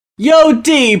Yo,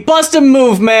 D, bust a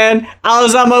move, man. I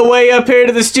was on my way up here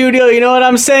to the studio, you know what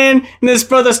I'm saying? And this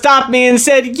brother stopped me and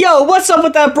said, yo, what's up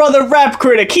with that brother Rap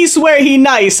Critic? He swear he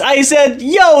nice. I said,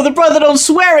 yo, the brother don't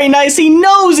swear he nice, he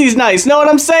knows he's nice, know what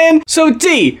I'm saying? So,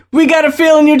 D, we got a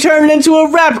feeling you're turning into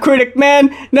a Rap Critic,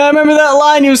 man. Now, remember that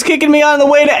line you was kicking me on the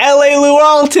way to L.A.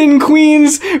 Lewalton,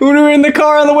 Queens, when we were in the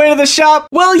car on the way to the shop?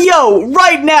 Well, yo,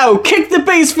 right now, kick the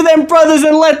bass for them brothers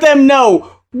and let them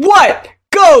know what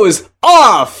goes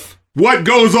off. What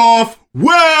goes off?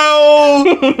 Well,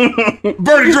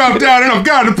 Bernie dropped down and I've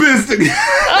got a piston.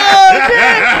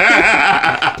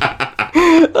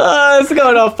 It's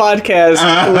Going Off podcast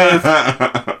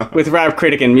with Rap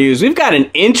Critic and Muse. We've got an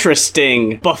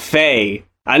interesting buffet,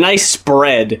 a nice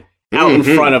spread out in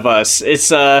front of us.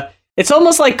 It's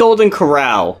almost like Golden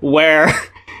Corral, where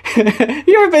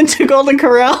you ever been to Golden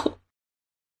Corral?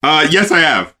 Yes, I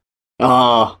have.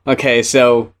 Oh, okay,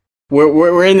 so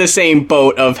We're in the same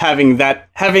boat of having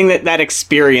that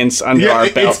experience under our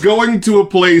belt. It's going to a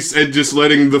place and just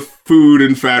letting the food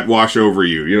and fat wash over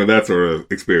you. You know, that sort of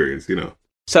experience, you know.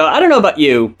 So, I don't know about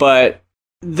you, but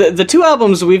the two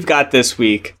albums we've got this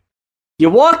week, you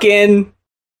walk in,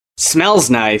 smells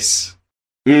nice.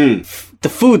 The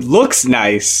food looks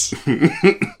nice.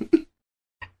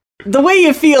 The way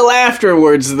you feel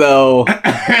afterwards, though,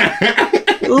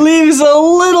 leaves a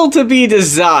little to be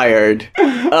desired.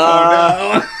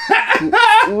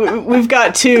 We've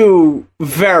got two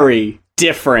very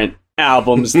different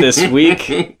albums this week,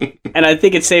 and I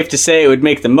think it's safe to say it would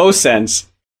make the most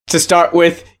sense to start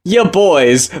with ya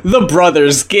boys, the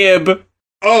Brothers Gibb.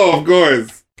 Oh, of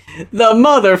course. The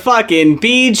motherfucking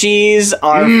Bee Gees,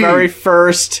 our very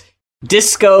first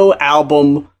disco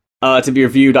album to be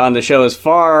reviewed on the show, as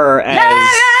far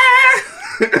as...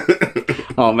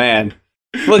 Oh, man.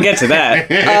 We'll get to that.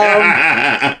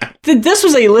 This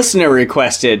was a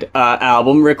listener-requested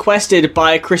album, requested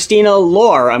by Christina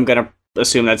Lohr. I'm going to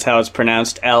assume that's how it's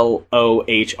pronounced,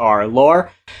 L-O-H-R,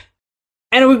 Lohr.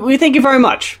 And we thank you very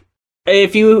much.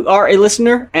 If you are a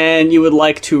listener and you would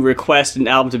like to request an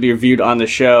album to be reviewed on the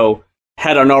show,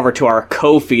 head on over to our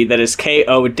Ko-fi, that is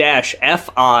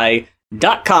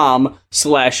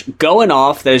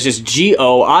ko-fi.com/goingoff. That is just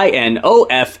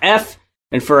GOINOFF.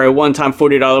 And for a one-time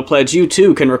 $40 pledge, you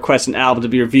too can request an album to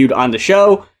be reviewed on the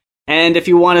show. And if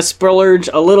you want to splurge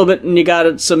a little bit and you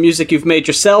got some music you've made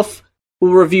yourself,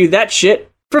 we'll review that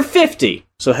shit for $50.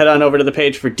 So head on over to the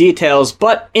page for details.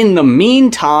 But in the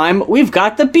meantime, we've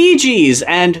got the Bee Gees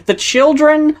and the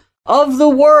Children of the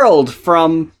World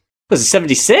from, was it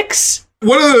 76?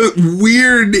 What a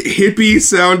weird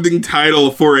hippie-sounding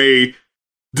title for a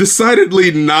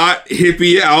decidedly not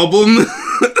hippie album.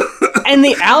 And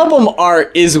the album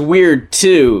art is weird,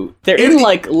 too. They're in,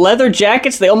 like, leather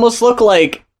jackets. They almost look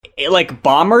like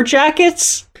bomber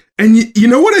jackets. And you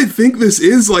know what I think this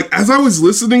is? Like, as I was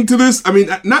listening to this, I mean,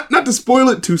 not to spoil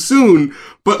it too soon,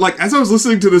 but, like, as I was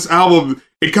listening to this album,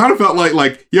 it kind of felt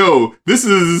like, yo, this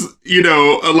is, you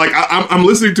know, like, I'm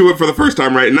listening to it for the first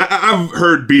time, right? And I've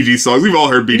heard Bee Gees songs. We've all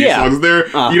heard Bee Gees songs. They're,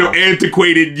 you know,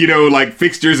 antiquated, you know, like,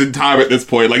 fixtures in time at this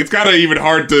point. Like, it's kind of even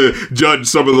hard to judge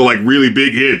some of the, like, really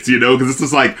big hits, you know? Because it's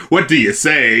just like, what do you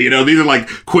say? You know, these are, like,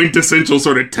 quintessential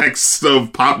sort of texts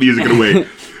of pop music in a way.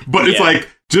 But it's like,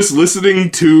 just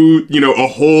listening to, you know, a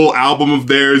whole album of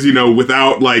theirs, you know,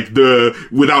 without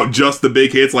just the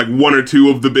big hits, like one or two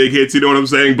of the big hits, you know what I'm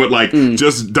saying? But like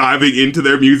just diving into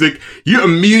their music, you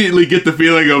immediately get the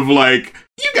feeling of like,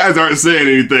 you guys aren't saying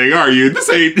anything, are you?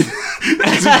 This ain't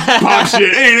this is pop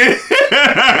shit, ain't it?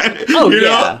 Oh, you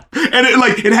yeah. know? And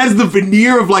it has the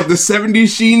veneer of like the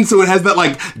 70s sheen, so it has that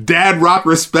like dad rock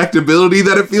respectability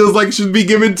that it feels like should be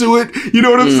given to it. You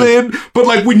know what I'm saying? But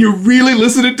like when you're really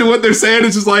listening to what they're saying,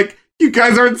 it's just like, you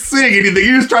guys aren't saying anything.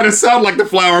 You're just trying to sound like the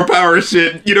Flower Power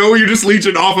shit. You know, you're just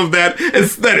leeching off of that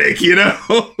aesthetic, you know?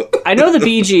 I know the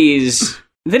Bee Gees,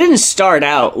 they didn't start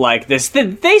out like this.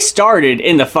 They started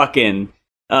in the fucking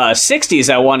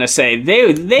 60s, I want to say.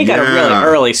 They got a really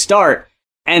early start.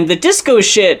 And the disco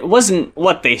shit wasn't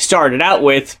what they started out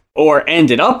with or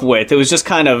ended up with. It was just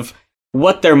kind of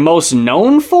what they're most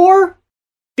known for.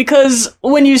 Because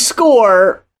when you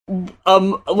score one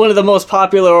of the most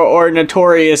popular or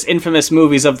notorious, infamous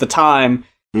movies of the time,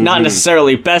 not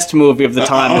necessarily best movie of the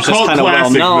time, it's just kind of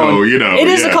well known. Though, you know, it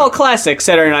is a cult classic,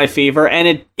 Saturday Night Fever, and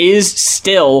it is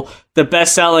still the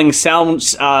best-selling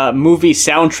movie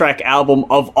soundtrack album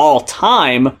of all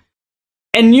time.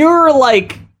 And you're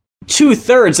like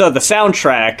 2/3 of the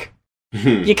soundtrack.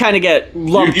 You kind of get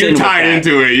lumped in. You're tied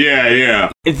into it, yeah.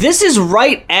 This is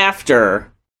right after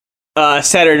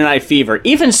Saturday Night Fever.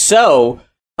 Even so,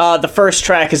 The first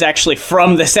track is actually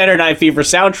from the Saturday Night Fever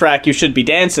soundtrack, You Should Be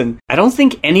Dancing. I don't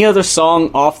think any other song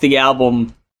off the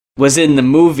album was in the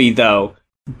movie, though.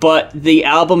 But the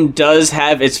album does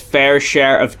have its fair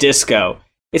share of disco.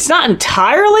 It's not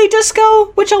entirely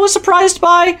disco, which I was surprised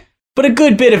by, but a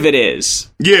good bit of it is.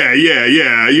 Yeah.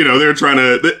 You know, they're trying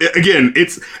to, again,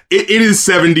 it is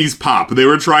 70s pop. They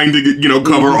were trying to, you know,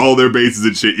 cover all their bases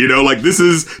and shit. You know, like, this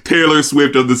is Taylor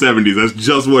Swift of the 70s. That's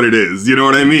just what it is. You know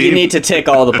what I mean? You need to tick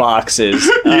all the boxes.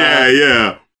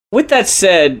 Yeah. With that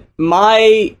said,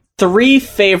 my 3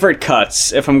 favorite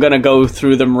cuts, if I'm going to go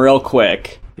through them real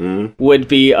quick, would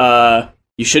be,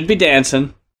 You Should Be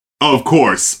Dancing. Of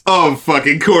course. Of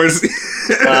fucking course.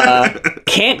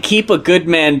 Can't Keep a Good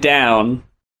Man Down.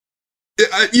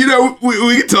 You know,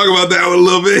 we can talk about that one a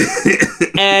little bit.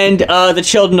 And The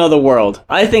Children of the World.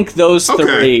 I think those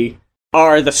 3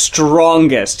 are the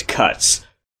strongest cuts.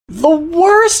 The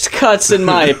worst cuts, in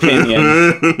my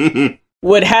opinion,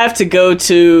 would have to go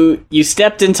to You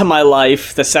Stepped Into My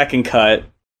Life, the second cut.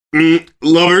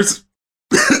 Lovers.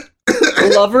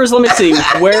 Lovers, let me see.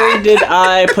 Where did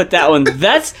I put that one?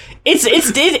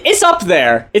 It's up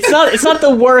there. It's not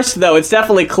the worst though. It's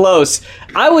definitely close.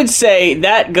 I would say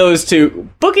that goes to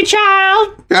Boogie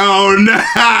Child. Oh no!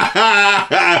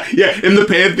 Yeah, in the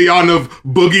pantheon of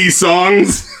boogie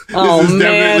songs, this is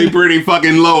definitely pretty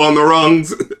fucking low on the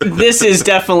rungs. This is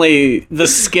definitely the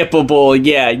skippable.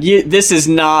 Yeah, this is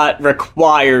not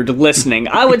required listening.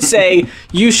 I would say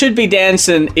You Should Be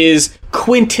Dancing is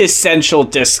quintessential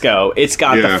disco. It's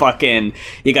got the fucking,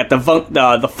 you got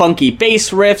the funky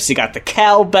bass riffs, you got the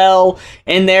cowbell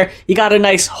in there, you got a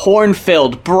nice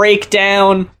horn-filled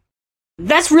breakdown.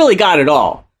 That's really got it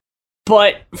all.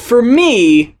 But for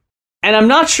me, and I'm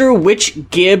not sure which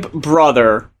Gibb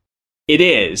brother it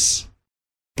is,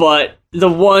 but the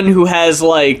one who has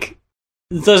like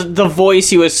the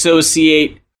voice you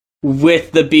associate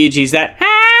with the Bee Gees, that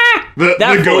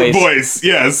the goat voice,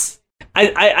 yes.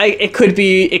 It could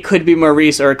be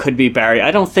Maurice or it could be Barry.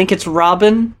 I don't think it's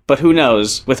Robin, but who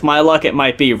knows? With my luck, it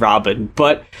might be Robin.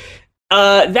 But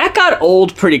that got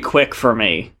old pretty quick for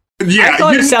me. Yeah, I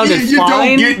thought it sounded you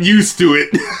fine. Don't get used to it.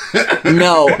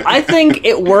 No, I think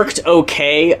it worked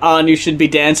okay on You Should Be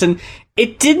Dancing.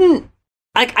 It didn't.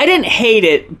 I didn't hate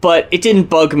it, but it didn't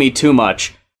bug me too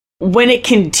much. When it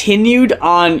continued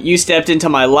on You Stepped Into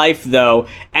My Life, though,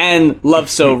 and Love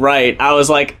So Right, I was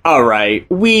like, all right,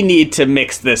 we need to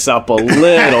mix this up a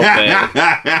little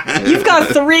bit. You've got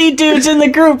 3 dudes in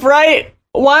the group, right?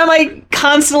 Why am I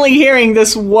constantly hearing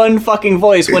this one fucking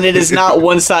voice when it is not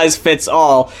one size fits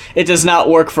all? It does not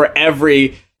work for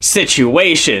every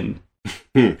situation.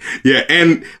 Yeah,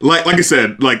 and like I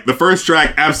said, like the first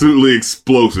track, absolutely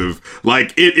explosive.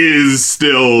 Like it is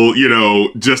still, you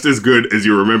know, just as good as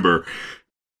you remember.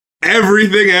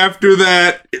 Everything after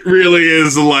that, it really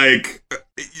is like,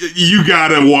 you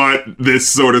gotta want this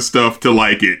sort of stuff to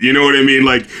like it. You know what I mean?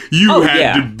 Like, you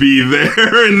had to be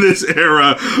there in this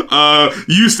era.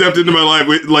 You Stepped Into My Life,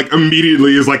 like,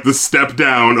 immediately is like the step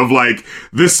down of like,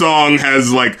 this song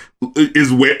has like,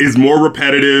 is more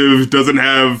repetitive, doesn't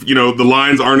have, you know, the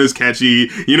lines aren't as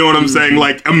catchy. You know what I'm saying?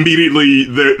 Like, immediately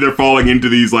they're falling into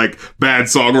these like bad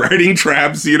songwriting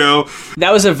traps, you know?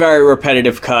 That was a very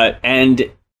repetitive cut,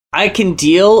 and I can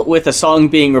deal with a song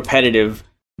being repetitive,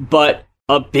 but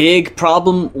a big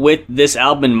problem with this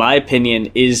album, in my opinion,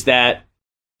 is that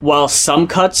while some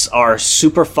cuts are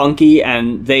super funky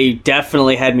and they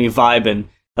definitely had me vibing,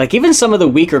 like even some of the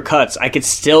weaker cuts, I could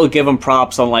still give them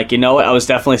props on like, you know what, I was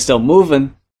definitely still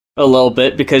moving a little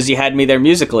bit because you had me there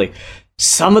musically.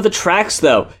 Some of the tracks,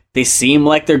 though, they seem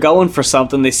like they're going for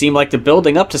something, they seem like they're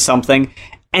building up to something,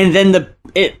 and then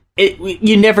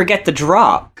you never get the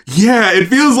drop. Yeah, it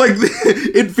feels like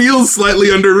it feels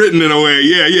slightly underwritten in a way.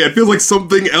 Yeah, it feels like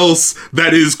something else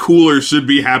that is cooler should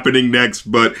be happening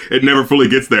next, but it never fully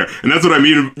gets there. And that's what I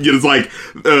mean. It's like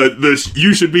the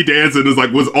You Should Be Dancing is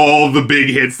like was all the big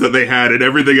hits that they had, and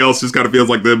everything else just kind of feels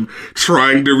like them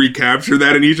trying to recapture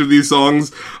that in each of these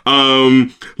songs.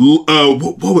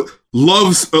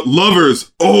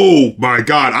 Lovers. Oh my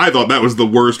god, I thought that was the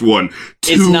worst one.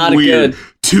 It's not weird. Good.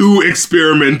 Too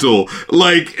experimental.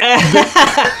 Like,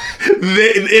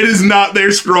 it is not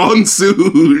their strong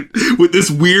suit with this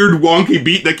weird wonky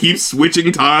beat that keeps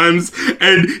switching times.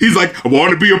 And he's like, I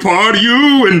want to be a part of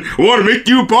you and I want to make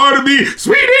you a part of me.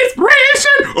 Sweet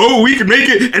inspiration. Oh, we can make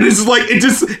it. And it's just like, it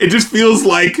just feels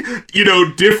like, you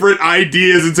know, different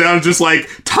ideas. It sounds just like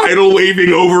tidal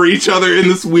waving over each other in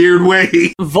this weird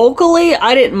way. Vocally,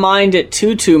 I didn't mind it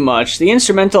too much. The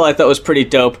instrumental I thought was pretty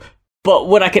dope. But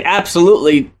what I could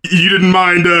absolutely... You didn't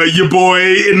mind your boy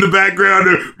in the background,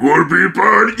 wanna be a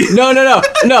party? No.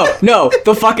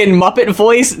 The fucking Muppet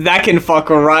voice, that can fuck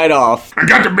right off. I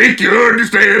got to make you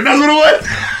understand. That's what it was.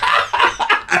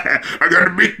 I got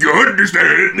to make you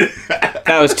understand.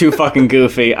 That was too fucking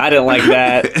goofy. I didn't like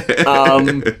that.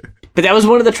 But that was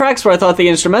one of the tracks where I thought the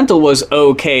instrumental was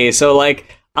okay. So, like,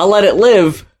 I'll let it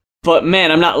live, but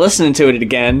man, I'm not listening to it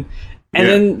again. And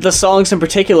then the songs in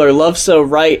particular, Love So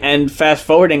Right, and fast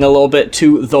forwarding a little bit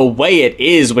to The Way It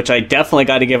Is, which I definitely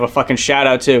got to give a fucking shout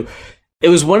out to. It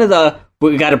was one of the,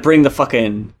 we got to bring the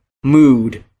fucking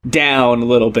mood down a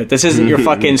little bit. This isn't your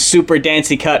fucking super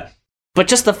dancey cut, but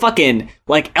just the fucking,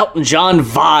 like, Elton John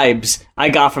vibes I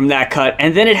got from that cut.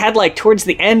 And then it had, like, towards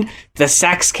the end, the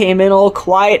sax came in all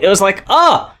quiet. It was like,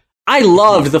 oh, I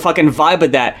loved the fucking vibe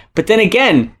of that. But then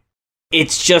again,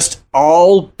 it's just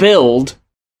all build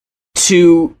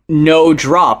to no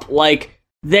drop. Like,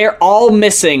 they're all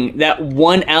missing that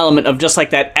one element of just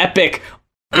like that epic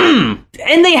and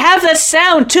they have that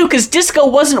sound too, because disco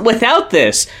wasn't without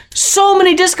this. So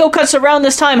many disco cuts around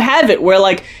this time have it, where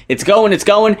like it's going,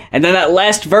 and then that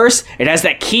last verse, it has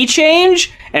that key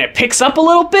change, and it picks up a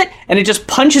little bit, and it just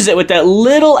punches it with that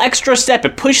little extra step.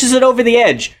 It pushes it over the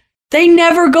edge. They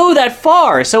never go that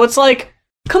far, so it's like,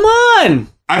 come on.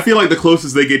 I feel like the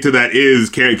closest they get to that is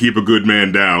Can't Keep a Good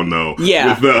Man Down, though.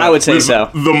 Yeah, I would say so.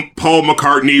 The Paul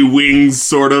McCartney Wings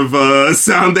sort of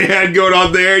sound they had going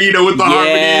on there, you know, with the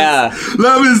harmonies.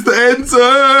 Love is the answer,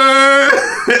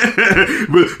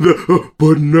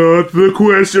 but not the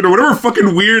question, or whatever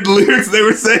fucking weird lyrics they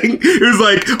were saying. It was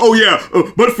like, oh yeah,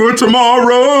 but for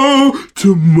tomorrow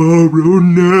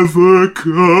never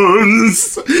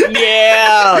comes.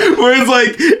 Yeah. Where it's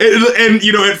like, and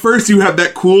you know, at first you have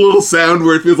that cool little sound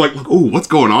where it feels like, oh, what's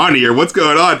going on here? What's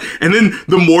going on? And then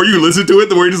the more you listen to it,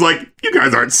 the more you're just like, you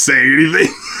guys aren't saying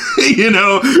anything. You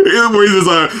know, where he's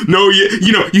just no,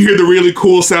 you know, you hear the really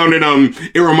cool sound, and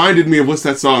it reminded me of what's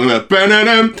that song? That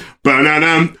ba-na-dum,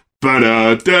 ba-na-dum,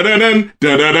 ba-da-da-da-dum,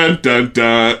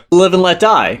 da-da-da-da-da. Live and Let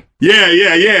Die.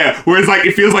 Yeah. Where it's like,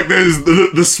 it feels like there's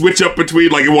the switch up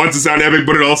between, like, it wants to sound epic,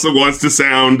 but it also wants to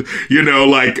sound, you know,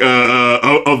 like,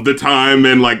 of the time,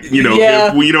 and like, you know,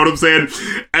 you know what I'm saying?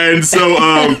 And so,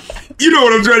 you know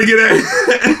what I'm trying to get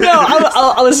at? No,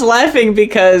 I was laughing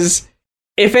because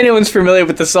if anyone's familiar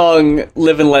with the song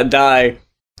Live and Let Die,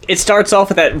 it starts off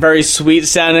with that very sweet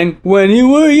sounding, when you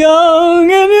were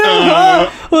young and your heart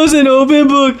was an open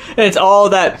book, and it's all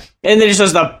that, and then it just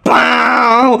does the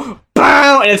bow,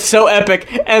 bow, and it's so epic,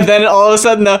 and then all of a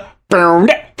sudden the bow,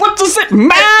 what does it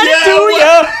matter to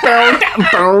you?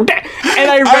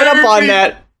 And I read up on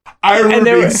that. I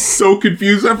remember being so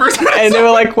confused at first. And they were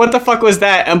like, what the fuck was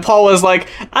that? And Paul was like,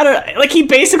 he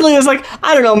basically was like,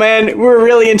 I don't know, man, we were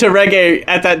really into reggae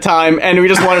at that time, and we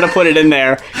just wanted to put it in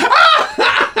there.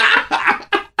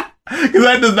 Because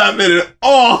that does not fit at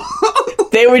all.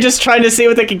 They were just trying to see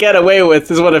what they could get away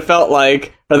with, is what it felt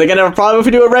like. Are they gonna have a problem if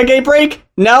we do a reggae break?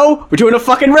 No? We're doing a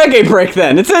fucking reggae break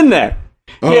then. It's in there.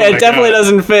 Oh, yeah, it definitely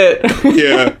doesn't fit.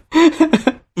 Yeah.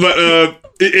 But,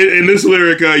 in this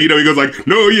lyric, you know, he goes like,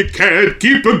 no, you can't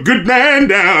keep a good man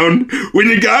down when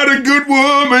you got a good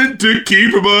woman to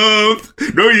keep above.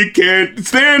 No, you can't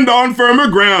stand on firmer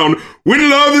ground when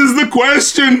love is the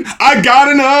question. I got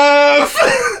enough.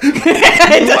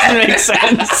 It doesn't make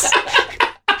sense.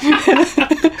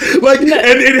 Like, and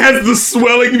it has the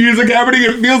swelling music happening.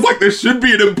 It feels like there should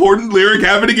be an important lyric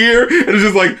happening here, and it's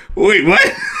just like, wait, what?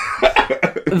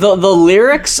 The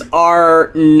lyrics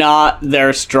are not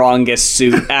their strongest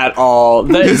suit at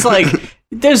all. It's like,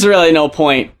 there's really no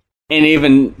point in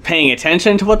even paying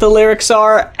attention to what the lyrics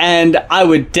are, and I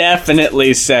would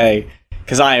definitely say,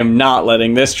 because I am not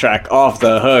letting this track off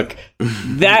the hook,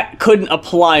 that couldn't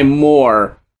apply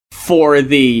more for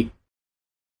the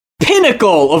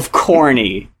pinnacle of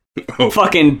corny,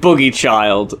 fucking Boogie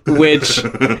Child, which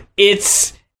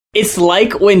it's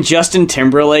like when Justin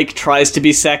Timberlake tries to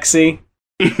be sexy,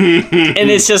 and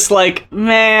it's just like,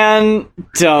 man,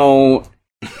 don't.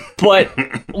 But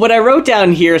what I wrote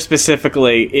down here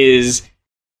specifically is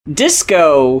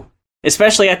disco,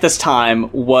 especially at this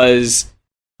time, was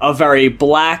a very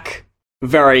black,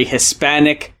 very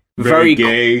Hispanic, very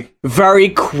gay, very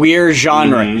queer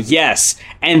genre. Mm-hmm. Yes,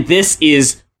 and this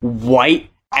is white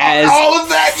as all of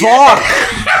that, fuck.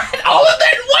 all of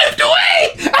that wiped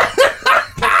away.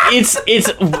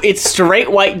 it's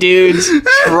straight white dudes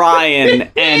trying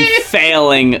and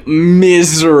failing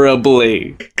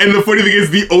miserably. And the funny thing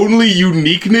is, the only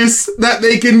uniqueness that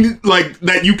they can, like,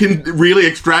 that you can really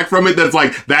extract from it, that's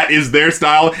like, that is their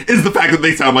style, is the fact that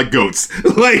they sound like goats.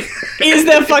 Like, is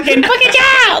the fucking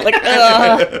child? Like,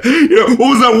 you know, what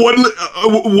was that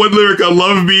one lyric,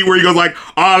 Love Me, where he goes like,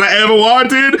 all I ever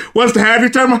wanted was to have you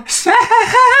turn my sound.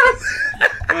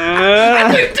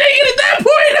 I couldn't take it at that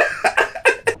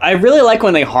point. I really like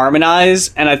when they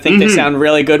harmonize, and I think they sound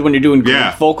really good when you're doing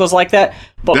group vocals like that.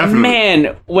 But Definitely.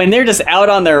 man, when they're just out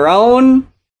on their own,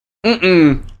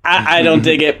 I don't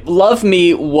dig it. Love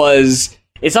Me was...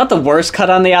 It's not the worst cut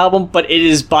on the album, but it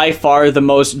is by far the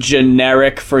most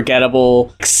generic,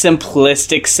 forgettable,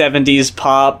 simplistic 70s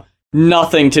pop.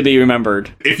 Nothing to be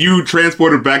remembered. If you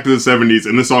transported back to the 70s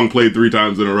and the song played 3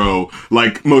 times in a row,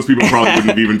 like, most people probably wouldn't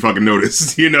have even fucking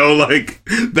noticed, you know? Like,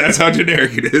 that's how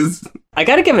generic it is. I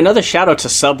gotta give another shout out to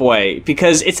Subway,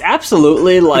 because it's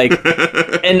absolutely, like,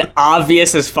 an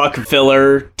obvious as fuck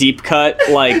filler deep cut.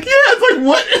 Like, yeah, it's like,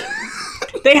 what?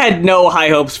 They had no high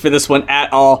hopes for this one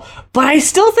at all, but I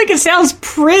still think it sounds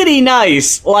pretty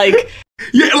nice. Like,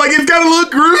 yeah, like, it's got a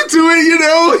little groove to it, you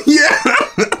know? Yeah.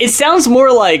 it sounds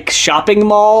more like Shopping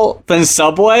Mall than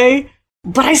Subway,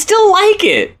 but I still like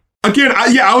it. Again,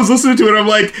 I was listening to it, I'm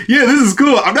like, yeah, this is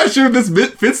cool. I'm not sure if this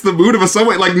bit fits the mood of a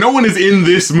Subway. Like, no one is in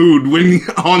this mood when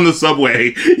on the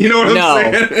Subway. You know what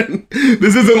I'm saying?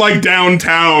 This isn't like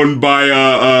Downtown by,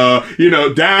 Downtown. You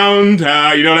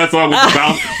know that song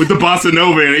with the bossa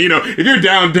nova in it. You know, if you're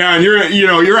downtown,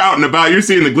 you're out and about, you're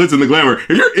seeing the glitz and the glamour.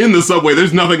 If you're in the Subway,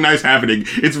 there's nothing nice happening.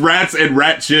 It's rats and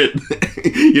rat shit,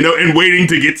 you know, and waiting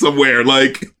to get somewhere.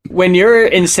 Like, when you're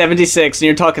in 76 and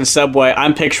you're talking Subway,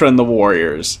 I'm picturing the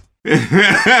Warriors.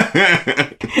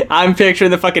 I'm picturing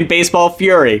the fucking baseball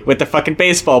fury with the fucking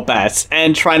baseball bats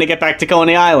and trying to get back to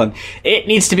Coney Island. It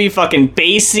needs to be fucking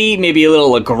bassy, maybe a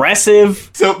little aggressive.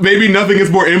 So maybe nothing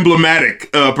is more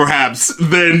emblematic, perhaps,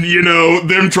 than, you know,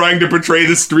 them trying to portray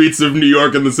the streets of New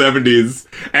York in the 70s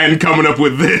and coming up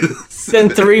with this. Then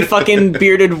 3 fucking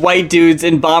bearded white dudes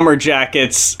in bomber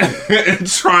jackets. And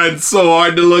trying so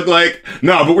hard to look like,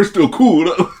 nah, but we're still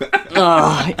cool.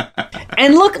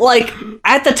 And look, like,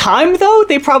 at the time, though,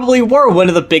 they probably were one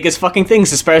of the biggest fucking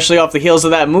things, especially off the heels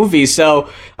of that movie, so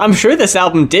I'm sure this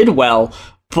album did well,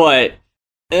 but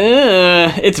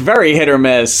it's very hit or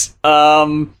miss.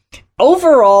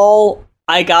 Overall,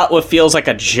 I got what feels like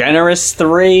a generous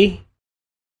 3.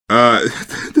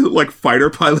 Like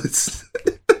fighter pilots.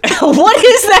 What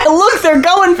is that look they're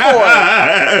going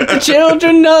for? The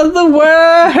children of the world.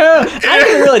 I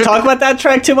didn't really talk about that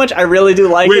track too much. I really do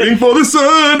like Waiting for the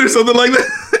sun or something like that.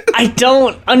 I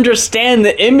don't understand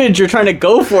the image you're trying to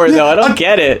go for, though. I don't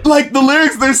get it. Like, the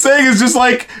lyrics they're saying is just,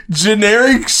 like,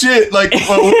 generic shit. Like,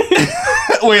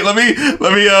 wait, let me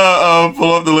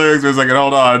pull up the lyrics for a second.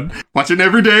 Hold on. Watching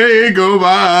every day go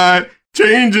by.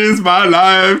 Changes my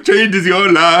life. Changes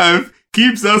your life.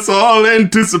 Keeps us all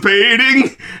anticipating.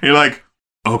 And you're like,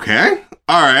 okay.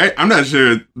 All right, I'm not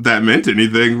sure that meant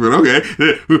anything, but okay.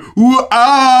 Ooh,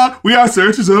 we are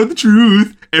searchers of the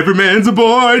truth. Every man's a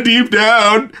boy deep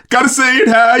down. Gotta say it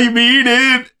how you mean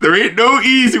it. There ain't no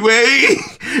easy way.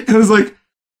 And I was like,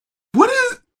 what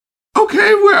is...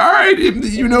 Okay, we're all right.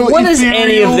 You know, what does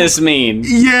any of this mean?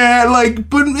 Yeah, like,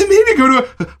 but maybe go to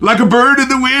like a bird in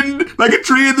the wind, like a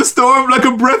tree in the storm, like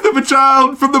a breath of a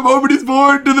child from the moment he's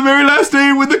born to the very last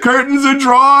day when the curtains are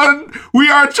drawn. We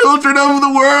are children of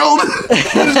the world.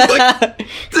 Like,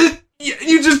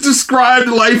 you just described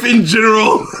life in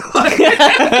general.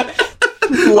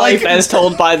 Life as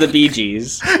told by the Bee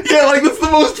Gees. Yeah, like, that's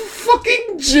the most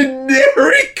fucking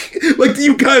generic. Like,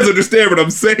 you guys understand what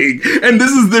I'm saying? And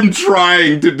this is them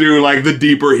trying to do, like, the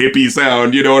deeper hippie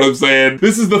sound, you know what I'm saying?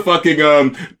 This is the fucking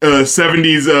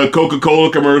 70s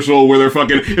Coca-Cola commercial where they're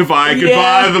fucking, if I could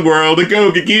buy the world a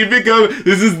Coke and keep it going.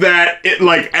 This is that,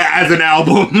 like, as an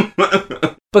album.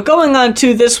 But going on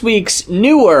to this week's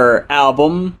newer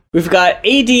album, we've got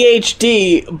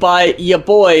ADHD by ya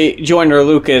boy, Joyner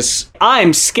Lucas.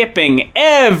 I'm skipping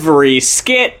every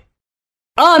skit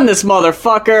on this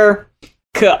motherfucker,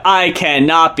 'cause I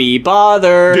cannot be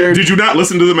bothered. Did you not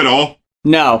listen to them at all?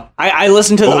 No. I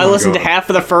listened to to half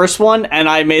of the first one, and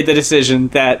I made the decision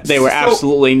that they were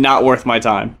absolutely not worth my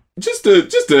time. Just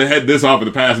to head this off of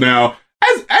the past now,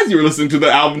 as you were listening to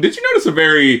the album, did you notice a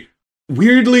very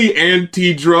weirdly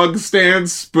anti-drug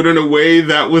stance, but in a way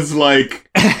that was, like,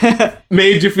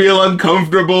 made you feel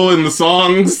uncomfortable in the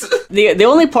songs? The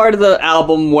only part of the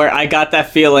album where I got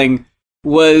that feeling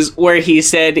was where he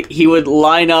said he would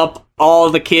line up all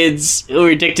the kids who were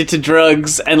addicted to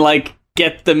drugs and, like,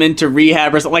 get them into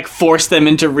rehab or something, like force them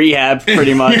into rehab,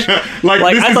 pretty much.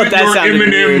 Like this I isn't your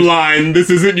Eminem line. This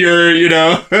isn't your,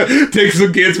 take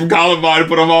some kids from Columbine,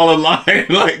 put them all in line.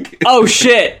 Like, oh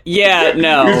shit, yeah,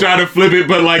 no. He's trying to flip it,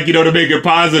 but like, to make it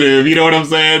positive. You know what I'm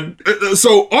saying?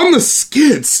 So on the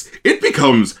skits, it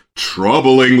becomes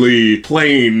troublingly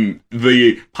plain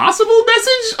the possible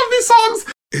message of these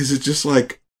songs. Is it just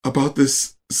like about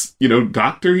this,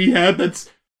 doctor he had that's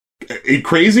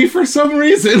crazy for some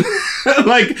reason?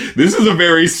 Like, this is a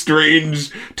very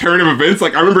strange turn of events.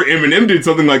 Like, I remember Eminem did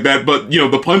something like that, but, the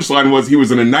punchline was he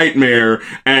was in a nightmare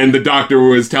and the doctor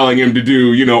was telling him to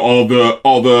do, all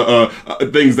the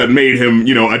things that made him,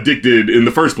 addicted in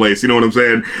the first place. You know what I'm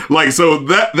saying? Like, so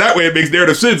that way it makes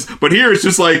narrative sense. But here it's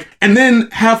just like, and then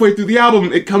halfway through the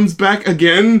album, it comes back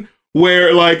again,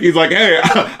 where, like, he's like, hey,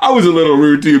 I was a little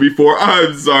rude to you before,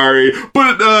 I'm sorry,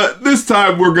 but this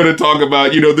time we're gonna talk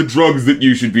about, the drugs that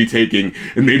you should be taking,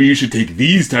 and maybe you should take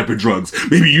these type of drugs,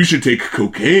 maybe you should take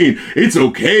cocaine, it's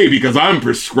okay, because I'm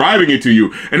prescribing it to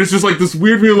you, and it's just like this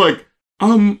weird feel like,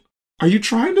 are you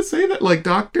trying to say that, like,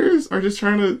 doctors are just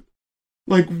trying to,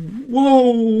 like,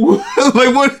 whoa,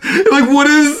 what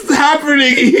is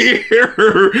happening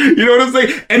here? You know what I'm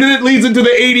saying? And then it leads into the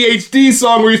ADHD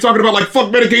song where he's talking about, like,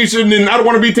 fuck medication and I don't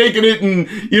want to be taking it, and,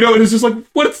 and it's just like,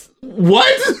 what?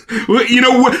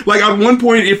 Like, at one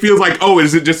point it feels like, oh,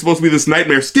 is it just supposed to be this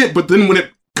nightmare skit? But then when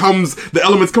the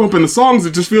elements come up in the songs,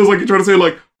 it just feels like you're trying to say,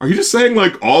 like, are you just saying,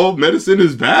 like, all medicine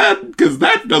is bad? Because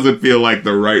that doesn't feel like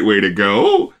the right way to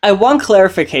go. I want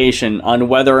clarification on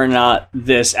whether or not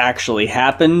this actually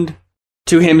happened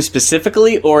to him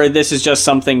specifically, or this is just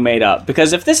something made up.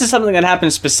 Because if this is something that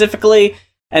happened specifically,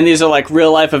 and these are, like,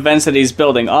 real-life events that he's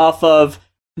building off of,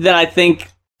 then I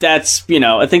think that's,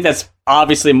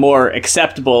 obviously more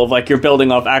acceptable, of, like, you're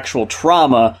building off actual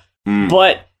trauma.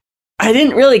 But I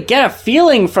didn't really get a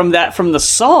feeling from the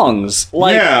songs.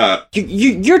 Like, yeah.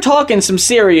 You're talking some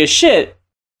serious shit,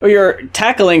 or you're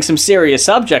tackling some serious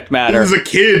subject matter. This is a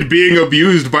kid being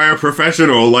abused by a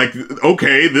professional. Like,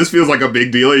 okay, this feels like a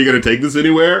big deal. Are you going to take this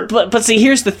anywhere? But see,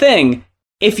 here's the thing.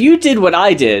 If you did what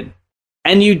I did,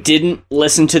 and you didn't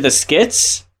listen to the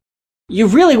skits, you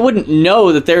really wouldn't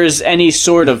know that there is any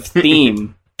sort of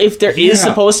theme. If there is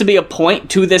supposed to be a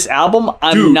point to this album,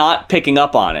 I'm not picking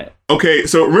up on it. Okay,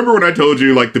 so remember when I told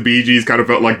you, like, the Bee Gees kind of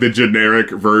felt like the generic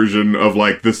version of,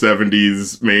 like, the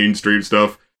 70s mainstream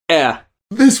stuff? Yeah.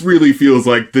 This really feels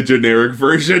like the generic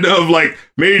version of, like,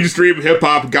 mainstream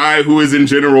hip-hop guy who is in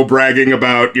general bragging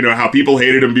about, how people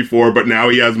hated him before, but now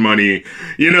he has money.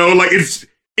 Like,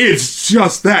 it's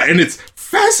just that. And it's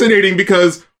fascinating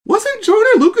because wasn't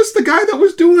Joyner Lucas the guy that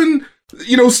was doing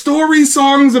story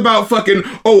songs about fucking,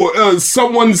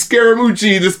 someone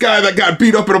Scaramucci, this guy that got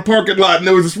beat up in a parking lot, and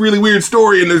there was this really weird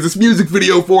story, and there's this music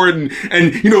video for it, and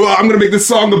I'm gonna make this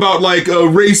song about, like,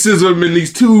 racism, and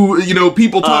these two,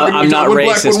 people talking to each other, one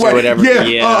black, one white. Or whatever.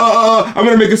 I'm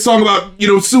gonna make a song about,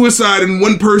 suicide, and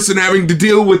one person having to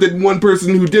deal with it, and one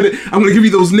person who did it. I'm gonna give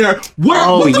you those where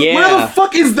the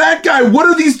fuck is that guy? What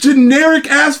are these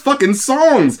generic ass fucking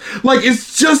songs? Like,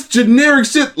 it's just generic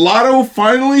shit. Lotto,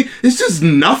 finally, it's just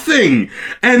nothing.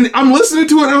 And I'm listening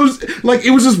to it, and I was like, it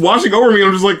was just washing over me.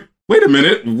 I'm just like, wait a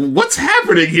minute, what's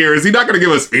happening here? Is he not going to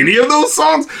give us any of those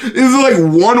songs? Is it like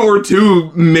one or two,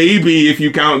 maybe, if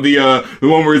you count the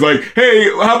one where he's like, hey,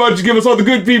 how about you give us all the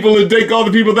good people and take all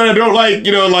the people that I don't like,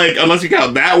 unless you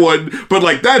count that one. But,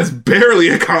 like, that's barely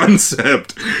a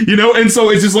concept, And so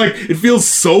it's just like, it feels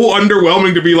so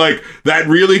underwhelming to be like, that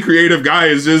really creative guy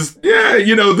is just,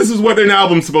 this is what an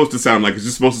album's supposed to sound like. It's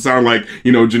just supposed to sound like,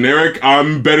 generic,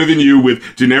 I'm better than you with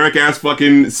generic ass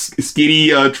fucking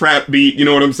skitty trap beat, you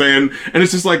know what I'm saying? And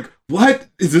it's just like, what?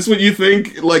 Is this what you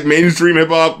think, like, mainstream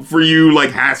hip-hop for you, like,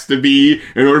 has to be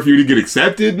in order for you to get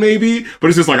accepted, maybe? But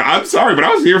it's just like, I'm sorry, but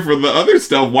I was here for the other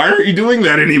stuff. Why aren't you doing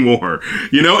that anymore?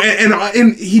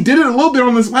 And he did it a little bit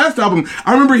on this last album.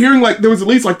 I remember hearing, like, there was at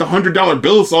least, like, the $100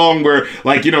 Bill song where,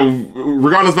 like,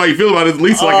 regardless of how you feel about it, at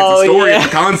least, like, it's a story, it's a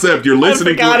concept, you're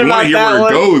listening to it, you want to hear where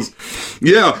it goes.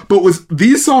 Yeah, but with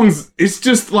these songs, it's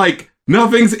just, like,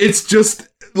 it's just,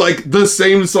 like, the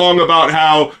same song about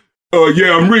how,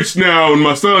 I'm rich now, and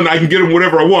my son, I can get him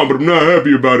whatever I want, but I'm not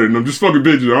happy about it, and I'm just fucking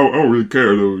bitching. I don't really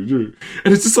care, though.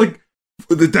 And it's just like,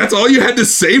 that's all you had to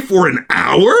say for an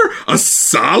hour? A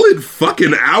solid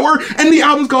fucking hour? And the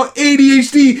album's called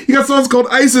ADHD. You got songs called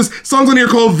ISIS, songs on here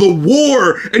called The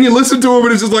War, and you listen to them,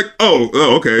 and it's just like,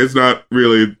 oh, okay, it's not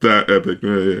really that epic.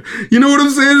 You know what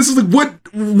I'm saying? It's just like,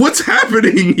 what's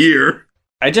happening here?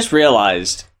 I just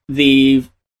realized the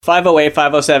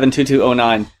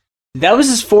 508-507-2209, that was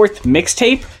his fourth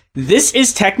mixtape, this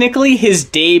is technically his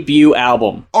debut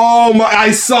album. Oh my!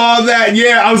 I saw that.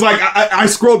 Yeah, I was like, I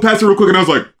scrolled past it real quick, and I was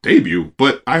like, debut.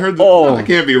 But I heard that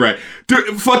can't be right.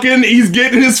 Dude, fucking, he's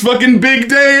getting his fucking big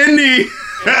day, isn't he?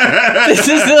 This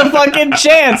is the fucking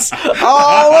chance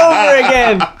all over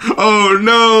again. Oh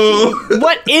no!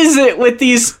 What is it with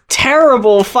these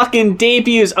terrible fucking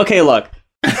debuts? Okay, look.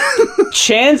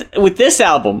 Chance with this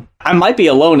album, I might be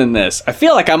alone in this. I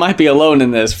feel like I might be alone in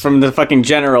this from the fucking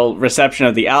general reception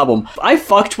of the album. I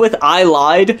fucked with I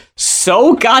Lied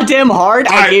so goddamn hard.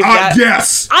 I gave that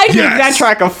that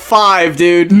track a 5,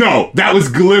 dude. No, that was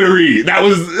glittery. That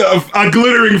was a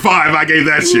glittering 5. I gave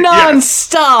that shit.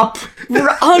 Non-stop,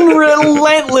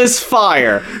 unrelentless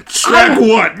fire. Track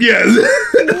 1, yes.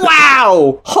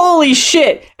 Wow, holy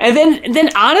shit. And then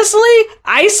honestly,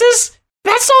 ISIS,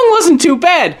 that song wasn't too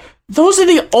bad. Those are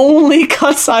the only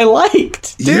cuts I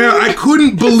liked, dude. Yeah, I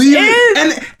couldn't believe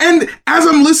it. And as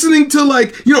I'm listening to,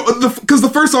 like, you know, because the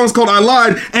first song is called I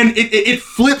Lied, and it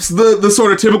flips the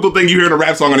sort of typical thing you hear in a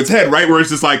rap song on its head, right? Where it's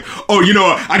just like, oh, you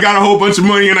know, I got a whole bunch of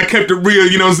money and I kept it real,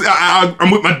 you know,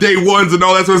 I'm with my day ones and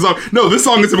all that sort of stuff. No, this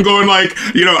song is him going like,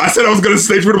 you know, I said I was going to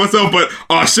stay true to myself, but,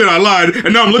 oh shit, I lied.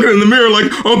 And now I'm looking in the mirror like,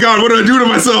 oh God, what did I do to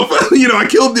myself? You know, I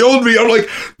killed the old me. I'm like,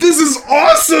 this is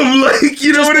awesome. Like,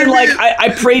 you know what I mean? Like,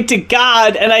 I prayed to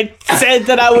God and I said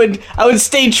that I would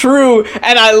stay true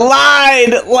and I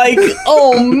lied. Like,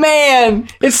 oh man,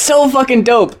 it's so fucking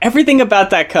dope. Everything about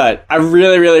that cut, I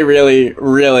really, really, really,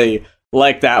 really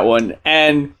like that one.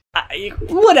 And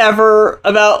whatever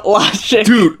about Logic.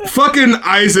 Dude, fucking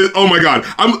ISIS. Oh my God.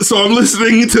 I'm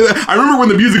listening to, I remember when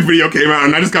the music video came out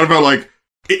and I just kind of felt like,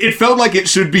 it felt like it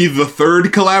should be the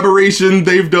third collaboration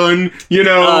they've done, you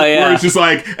know, where it's just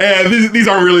like, these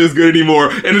aren't really as good anymore.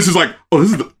 And it's just like, oh,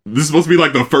 this is supposed to be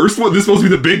like the first one. This is supposed to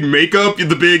be the big makeup,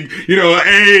 the big, you know,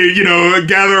 hey, you know,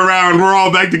 gather around, we're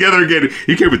all back together again.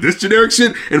 He came with this generic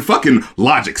shit, and fucking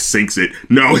Logic sinks it.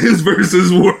 No, his verse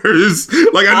is worse.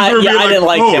 Like, I didn't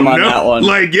like him on that one.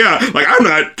 Like, yeah, like, I'm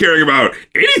not caring about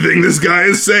anything this guy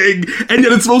is saying, and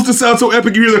yet it's supposed to sound so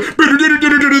epic. You hear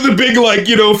the big, like,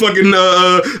 you know, fucking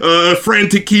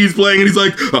frantic keys playing, and he's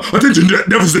like, attention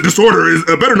deficit disorder is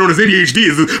better known as ADHD,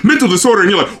 is a mental disorder, and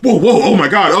you're like, whoa, oh my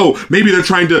God, oh, maybe they're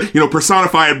trying to, you know,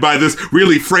 personify it by this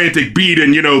really frantic beat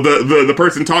and, you know, the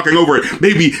person talking over it.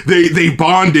 Maybe they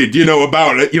bonded, you know,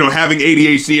 about it, you know, having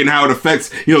ADHD and how it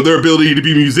affects, you know, their ability to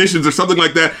be musicians or something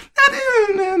like that.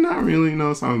 Not really,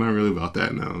 no, it's not really about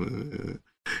that, no.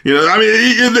 You know, I mean,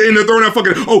 and they're throwing out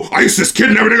fucking, oh, ISIS,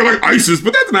 kidnapping a nigga like ISIS,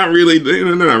 but that's not really,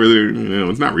 they're not really, you know,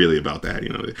 it's not really about that, you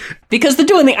know. Because they're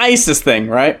doing the ISIS thing,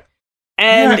 right?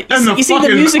 And, and you see the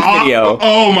music video.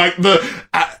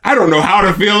 I don't know how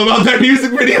to feel about that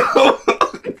music video.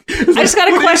 I just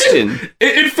got a question.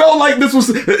 It felt like this was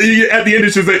at the end.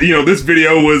 It's just that, you know, this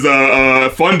video was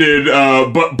funded,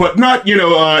 but not, you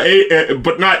know,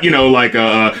 but not, you know, like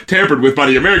tampered with by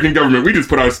the American government. We just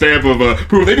put our stamp of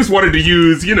approval. They just wanted to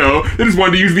use, you know,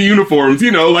 the uniforms,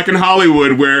 you know, like in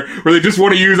Hollywood where they just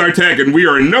want to use our tech, and we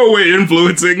are in no way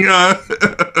influencing. You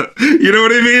know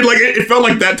what I mean? Like it felt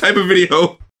like that type of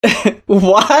video.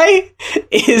 Why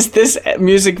is this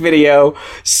music video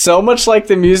so much like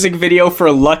the music video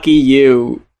for Lucky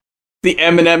You, the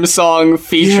Eminem song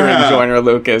featuring Joyner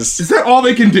Lucas? Is that all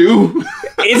they can do?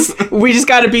 We just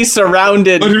gotta be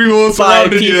surrounded by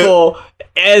people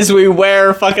as we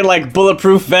wear fucking like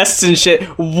bulletproof vests and shit.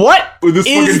 What with this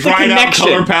is fucking the connection?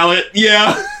 Color palette?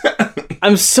 Yeah.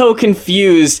 I'm so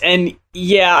confused, and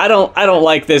yeah, I don't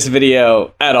like this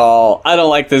video at all. I don't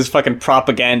like this fucking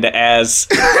propaganda as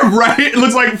right. It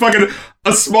looks like fucking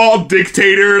a small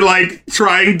dictator, like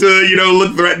trying to, you know,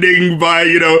 look threatening by,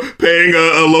 you know, paying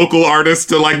a local artist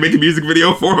to like make a music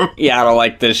video for him. Yeah, I don't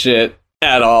like this shit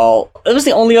at all. It was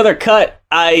the only other cut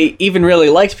I even really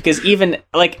liked, because even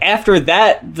like after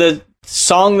that, the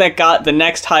song that got the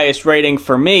next highest rating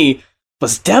for me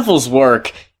was Devil's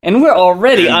Work. And we're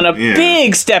already on a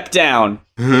big step down.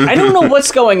 I don't know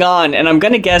what's going on, and I'm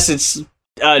going to guess it's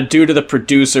due to the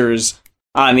producers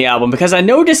on the album, because I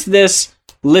noticed this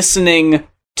listening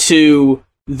to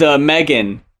the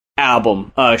Megan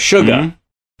album, Suga,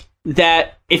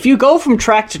 that if you go from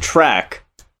track to track,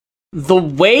 the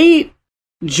way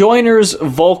Joyner's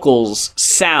vocals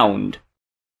sound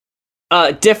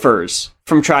differs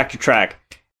from track to track.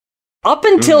 Up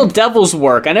until Devil's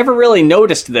Work, I never really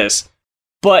noticed this,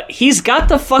 but he's got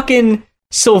the fucking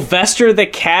Sylvester the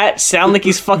Cat sound like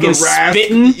he's fucking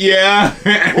spitting. Yeah.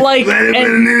 Like, like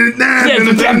that. You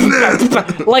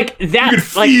could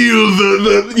feel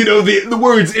the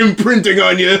words imprinting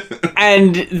on you.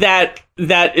 And that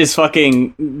is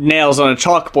fucking nails on a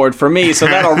chalkboard for me, so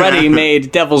that already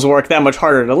made Devil's Work that much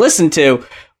harder to listen to.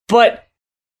 But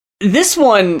this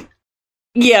one,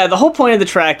 yeah, the whole point of the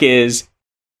track is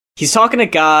he's talking to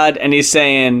God and he's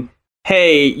saying,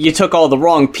 hey, you took all the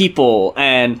wrong people,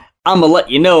 and I'm gonna let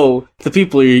you know the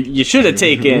people you should have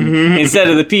taken instead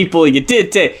of the people you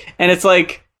did take. And it's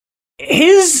like,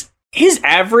 his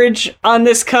average on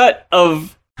this cut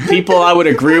of people I would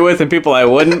agree with and people I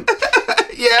wouldn't.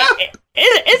 Yeah.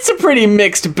 It's a pretty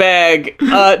mixed bag.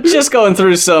 Just going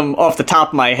through some off the top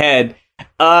of my head.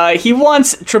 He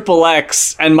wants Triple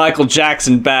X and Michael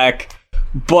Jackson back,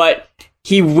 but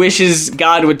he wishes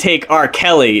God would take R.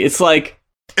 Kelly. It's like,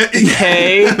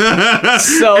 okay.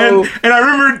 So, and I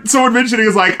remember someone mentioning,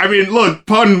 is like, I mean, look,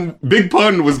 Big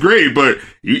Pun was great, but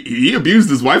he abused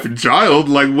his wife and child.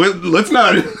 Like, let's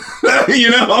not, you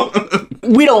know.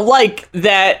 We don't like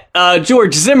that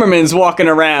George Zimmerman's walking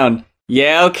around.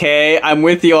 Yeah, okay, I'm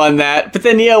with you on that. But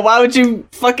then, yeah, why would you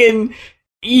fucking...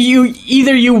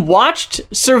 You watched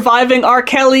Surviving R.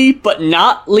 Kelly, but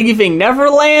not Leaving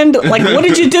Neverland? Like, what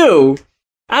did you do?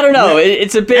 I don't know.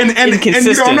 It's a bit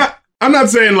inconsistent. And, you know, I'm not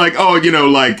saying, like, oh, you know,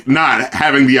 like, not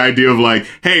having the idea of, like,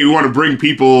 hey, we want to bring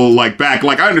people, like, back.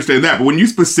 Like, I understand that. But when you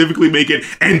specifically make it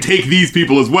and take these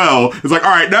people as well, it's like,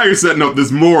 all right, now you're setting up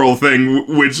this moral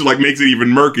thing, which, like, makes it even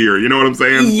murkier. You know what I'm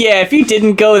saying? Yeah, if you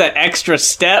didn't go that extra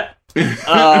step...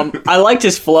 I liked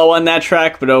his flow on that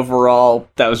track, but overall,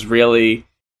 that was really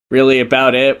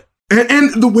about it.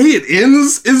 And the way it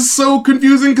ends is so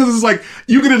confusing, because it's like,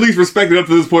 you can at least respect it up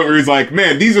to this point where he's like,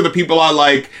 man, these are the people I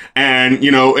like, and, you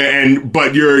know,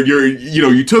 but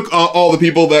you took all the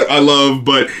people that I love,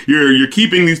 but you're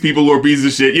keeping these people who are pieces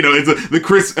of shit. You know, it's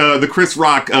the Chris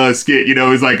Rock skit, you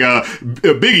know, it's like,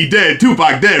 Biggie dead,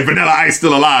 Tupac dead, Vanilla Ice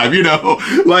still alive, you know?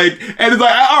 Like, and it's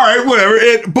like, all right, whatever.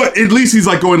 But at least he's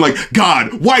like going like,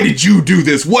 God, why did you do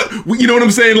this? What, you know what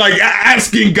I'm saying? Like,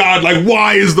 asking God, like,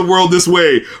 why is the world this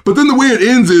way? But then the way it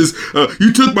ends is,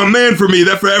 you took my man from me,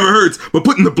 that forever hurts, but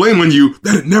putting the blame on you,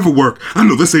 that'd never work. I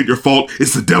know this ain't your fault,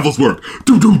 it's the devil's work.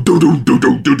 Do.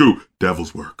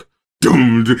 Devil's work.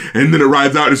 Doom. And then it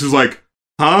rides out and it's just like,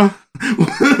 huh?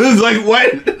 It's like,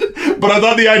 what? But I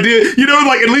thought the idea, you know,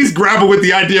 like, at least grapple with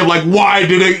the idea of, like, why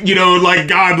did it, you know, like,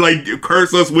 God, like,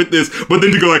 curse us with this? But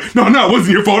then to go like, no, it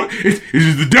wasn't your fault. It's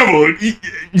just the devil.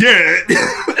 Yeah.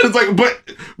 It's like, but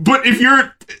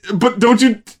don't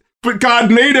you... But God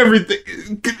made everything.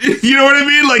 You know what I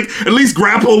mean? Like, at least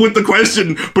grapple with the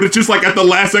question. But it's just like, at the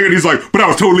last second, he's like, but I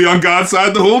was totally on God's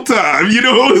side the whole time. You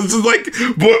know? It's just like,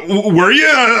 but were you?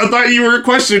 I thought you were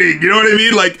questioning. You know what I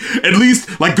mean? Like, at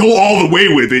least, like, go all the way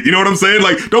with it. You know what I'm saying?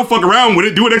 Like, don't fuck around with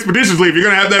it. Do it expeditiously. If you're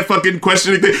gonna have that fucking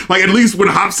questioning thing. Like, at least when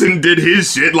Hobson did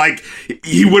his shit, like,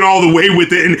 he went all the way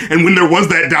with it. And when there was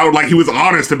that doubt, like, he was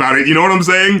honest about it. You know what I'm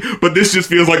saying? But this just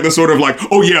feels like the sort of like,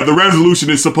 oh yeah, the resolution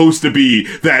is supposed to be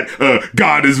that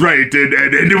God is right,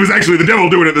 and it was actually the devil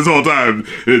doing it this whole time.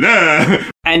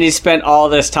 And he spent all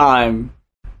this time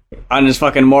on his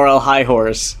fucking moral high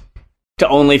horse to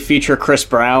only feature Chris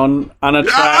Brown on a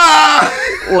track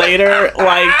later.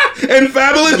 Like, and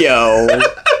Fabulous. Yo.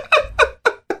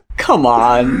 Come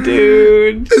on,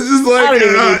 dude. It's just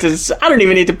like, I don't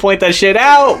even need to point that shit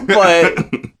out, but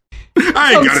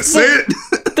I ain't gotta say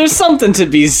it. There's something to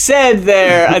be said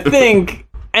there, I think.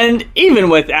 And even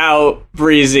without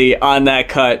Breezy on that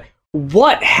cut,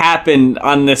 what happened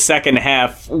on the second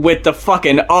half with the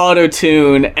fucking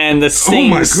auto-tune and the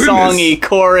sing-songy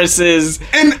choruses?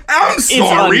 And I'm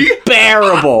sorry. It's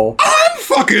unbearable. I'm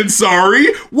fucking sorry.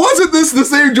 Wasn't this the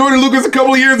same Jordan Lucas a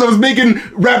couple of years I was making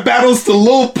rap battles to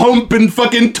Lil Pump and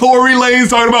fucking Tory Lanez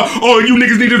talking about, oh, you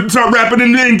niggas need to start rapping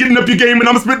and getting up your game, and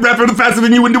I'm spit rapping faster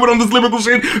than you and do it on this lyrical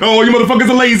shit. Oh, you motherfuckers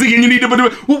are lazy and you need to do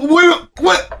it.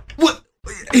 What?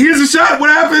 Here's a shot. What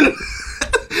happened?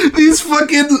 These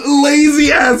fucking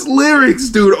lazy ass lyrics,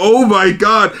 dude. Oh my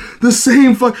god. The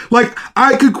same like,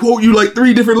 I could quote you like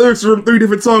 3 different lyrics from 3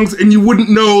 different songs and you wouldn't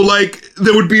know, like,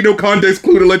 there would be no context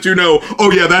clue to let you know,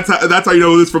 oh yeah, that's how you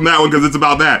know this from that one, because it's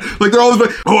about that. Like, they're all like,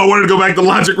 oh, I wanted to go back to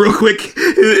Logic real quick.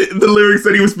 The lyrics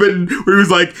that he was spitting, where he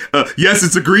was like, yes,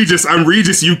 it's egregious. I'm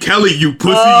Regis, you Kelly, you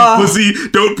pussy,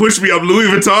 don't push me, I'm Louis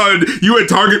Vuitton. You at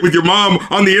Target with your mom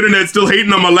on the internet still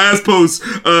hating on my last post.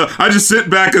 I just sent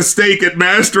back a steak at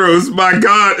Mastro's. My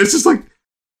god, it's just like,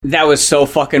 that was so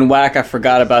fucking whack. I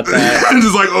forgot about that. I'm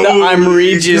just like, oh, I'm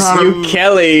Regis, you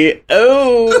Kelly.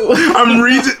 Oh, I'm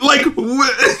Regis. Like,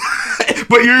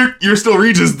 but you're still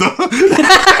Regis though.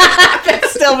 That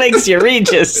still makes you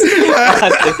Regis.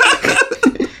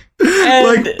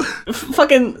 And like,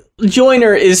 fucking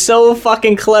Joyner is so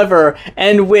fucking clever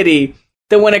and witty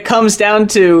that when it comes down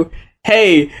to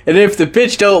Hey, and if the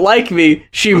bitch don't like me,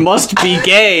 she must be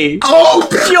gay. Oh,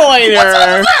 Join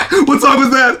her. what song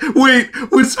was that? Wait,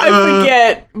 which I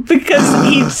forget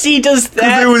because he does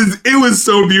that. It was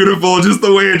so beautiful, just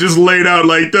the way it just laid out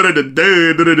like da da da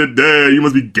da da da da. You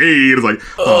must be gay. It's like,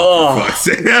 oh, for fuck's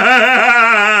sake.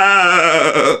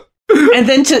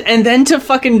 and then to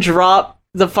fucking drop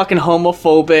the fucking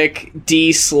homophobic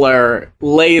D slur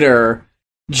later.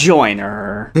 Join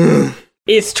her.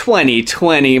 It's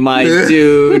 2020, my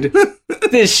dude.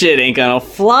 This shit ain't gonna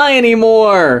fly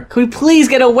anymore. Can we please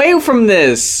get away from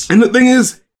this? And the thing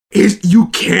is you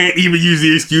can't even use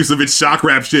the excuse of it's shock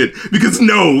rap shit, because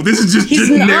no, this is just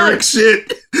generic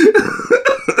shit.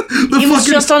 He was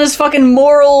just on his fucking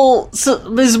moral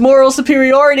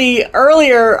superiority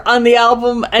earlier on the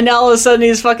album, and now all of a sudden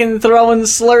he's fucking throwing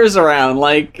slurs around.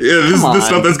 Like, yeah, this is the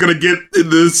stuff that's gonna get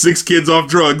the 6 kids off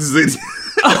drugs.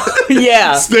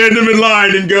 Yeah. Stand them in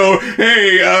line and go,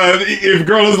 hey, if a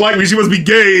girl doesn't like me, she must be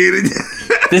gay.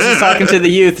 This is talking to the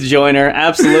youth, Joiner.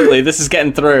 Absolutely. This is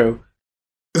getting through.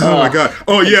 Oh my god.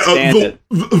 Oh yeah,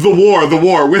 the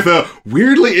war with a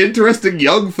weirdly interesting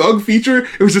Young Thug feature.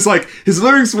 It was just like, his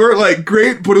lyrics weren't like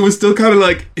great, but it was still kind of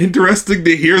like interesting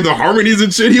to hear the harmonies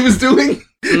and shit he was doing.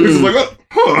 It was just like,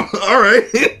 alright.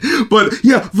 But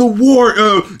yeah, the war,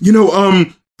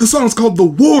 the song's called The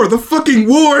War, the fucking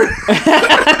war.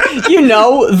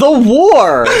 The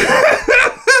war.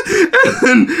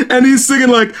 and he's singing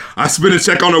like, I spent a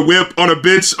check on a whip, on a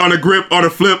bitch, on a grip, on a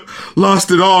flip, lost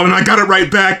it all, and I got it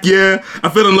right back, yeah. I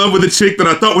fell in love with a chick that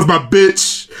I thought was my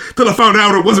bitch, till I found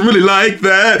out it wasn't really like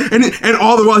that. And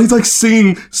all the while he's like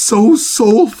singing so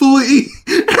soulfully,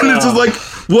 and it's just like,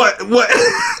 what?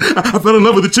 I fell in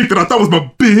love with a chick that I thought was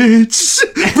my bitch,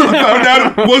 till I found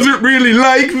out it wasn't really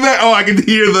like that. Oh, I can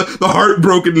hear the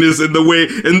heartbrokenness in the way,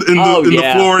 in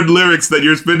the florid lyrics that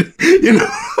you're spitting,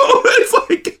 it's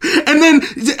like, and then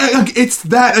it's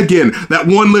that again, that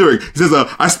one lyric. He says,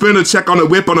 I spent a check on a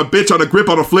whip, on a bitch, on a grip,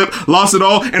 on a flip, lost it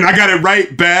all, and I got it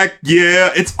right back,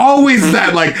 yeah. It's always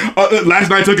that, like, last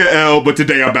night took an L, but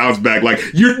today I bounced back. Like,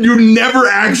 you never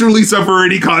actually suffer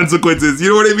any consequences, you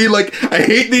know what I mean? Like, I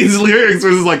hate these lyrics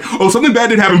where it's like, oh, something bad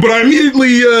did happen, but I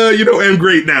immediately, am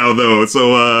great now, though.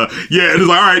 So, yeah, it's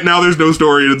like, all right, now there's no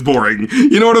story and it's boring.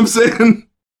 You know what I'm saying?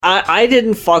 I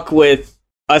didn't fuck with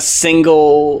a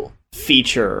single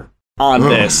feature on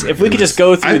this. If we could just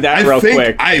go through that real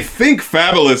quick. I think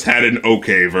Fabulous had an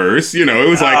okay verse. It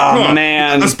was like,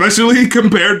 man. Especially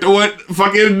compared to what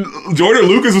fucking Jordan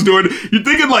Lucas was doing. You're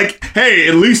thinking like, hey,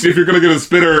 at least if you're gonna get a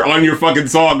spitter on your fucking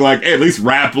song, like, hey, at least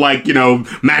rap like,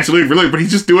 match lyric for lyric. But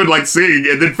he's just doing like sing,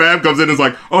 and then Fab comes in and is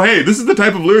like, oh, hey, this is the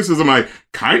type of lyricism I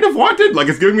kind of wanted. Like,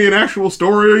 it's giving me an actual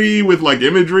story with like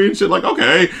imagery and shit. Like,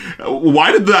 okay,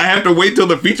 why did I have to wait till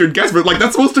the featured guest? But like,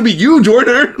 that's supposed to be you,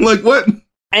 Jordan. Like, what?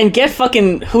 And get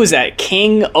fucking, who is that?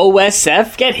 King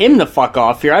OSF? Get him the fuck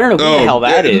off here. I don't know who the hell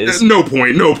that is. No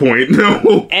point.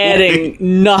 Adding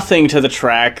nothing to the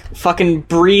track. Fucking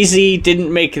Breezy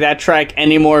didn't make that track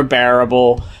any more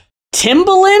bearable.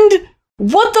 Timbaland?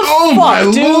 What the fuck, my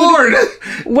dude? Lord.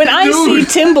 When I see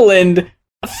Timbaland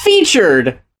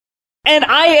featured, and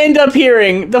I end up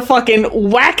hearing the fucking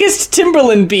wackest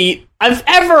Timbaland beat I've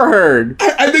ever heard.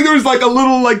 I think there was like a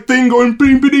little like thing going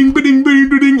bing bing bing bing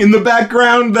bing in the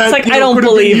background that, it's like, I don't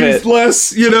believe it.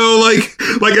 Less, like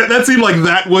that seemed like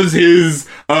that was his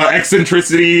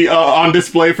eccentricity on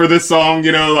display for this song.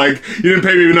 Like, you didn't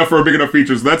pay me enough for a big enough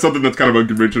feature, so that's something that's kind of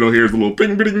unconventional. Here's a little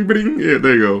bing bing bing. Yeah,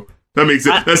 there you go. That makes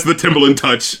it. That's the Timbaland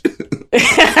touch.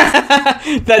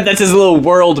 That's his little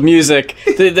world music.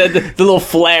 The little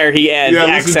flair he adds. Yeah,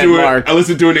 I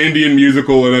listened to an Indian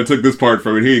musical and I took this part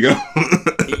from it. Here you go.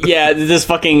 Yeah, this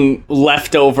fucking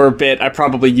leftover bit I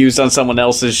probably used on someone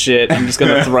else's shit. I'm just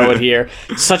gonna throw it here.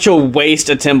 Such a waste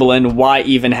of Timbaland. Why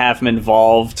even have him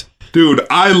involved? Dude,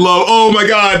 oh my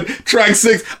god, track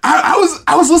 6.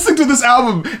 I was listening to this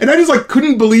album and I just like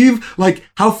couldn't believe like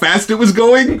how fast it was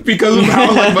going because of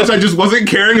how like much I just wasn't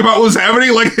caring about what was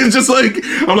happening. Like, it's just like,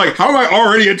 I'm like, how am I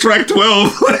already at track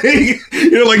 12?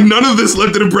 Like none of this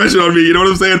left an impression on me, you know what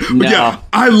I'm saying? But yeah,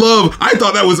 I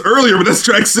thought that was earlier, but that's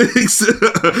track 6.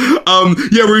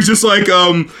 Yeah, where he's just like,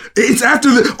 it's after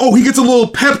he gets a little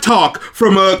pep talk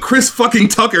from Chris fucking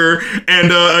Tucker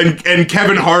and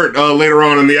Kevin Hart later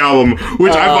on in the album.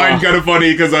 Which I find kind of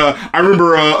funny because I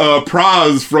remember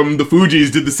Praz from the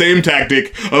Fugees did the same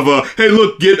tactic of hey,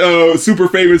 look, get super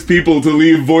famous people to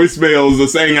leave voicemails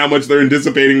saying how much they're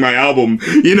anticipating my album.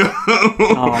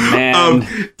 Oh man,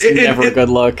 it's never a good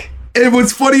look. And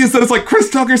what's funny is that it's like Chris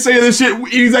Tucker saying this shit.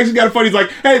 He's actually got it funny. He's like,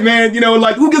 hey, man,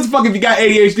 like, who gives a fuck if you got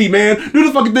ADHD, man? Do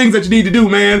the fucking things that you need to do,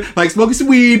 man. Like, smoking some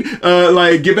weed,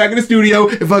 like, get back in the studio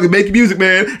and fucking make music,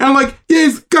 man. And I'm like, yeah,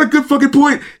 he's got a good fucking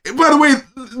point. By the way,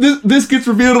 this gets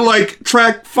revealed in, like,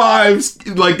 track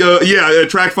 5, like,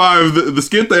 track 5, the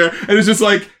skit there. And it's just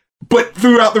like, but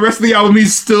throughout the rest of the album,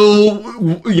 he's still,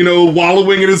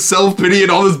 wallowing in his self-pity and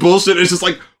all this bullshit. It's just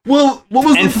like, well, what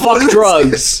was and fuck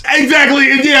drugs.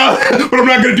 Exactly, and yeah. But I'm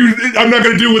not gonna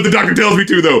do what the doctor tells me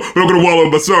to, though. I'm not gonna wallow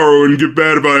in my sorrow and get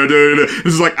bad about it. It's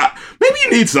just like, maybe you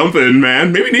need something,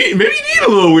 man. Maybe you need a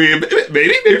little weed.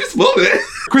 Maybe just a little bit.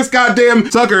 Chris goddamn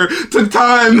Tucker took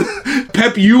time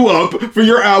pep you up for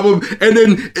your album, and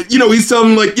then he's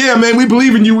telling him like, yeah, man, we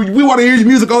believe in you. We want to hear your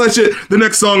music, all that shit. The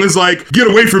next song is like, get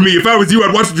away from me. If I was you,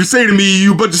 I'd watch what you say to me.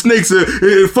 You bunch of snakes.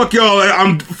 Fuck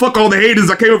y'all. Fuck all the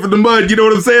haters. I came up from the mud. You know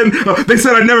what I'm saying? They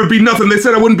said I'd never be nothing. They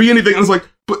said I wouldn't be anything. I was like,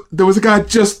 but there was a guy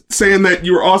just saying that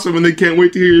you were awesome and they can't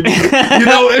wait to hear you.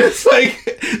 It's like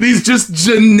these just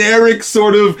generic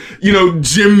sort of,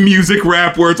 gym music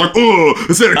rap where it's like, oh,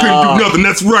 I said I couldn't do nothing.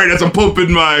 That's right. As I'm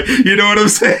pumping my, you know what I'm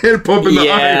saying? Pumping the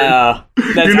iron. Yeah,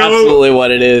 that's absolutely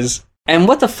what it is. And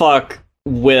what the fuck,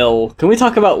 Will? Can we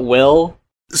talk about Will?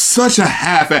 Such a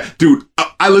half-ass. Dude,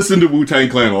 I listen to Wu-Tang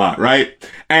Clan a lot, right?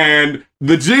 And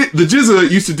the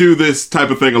GZA used to do this type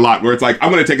of thing a lot, where it's like,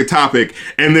 I'm going to take a topic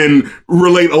and then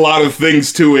relate a lot of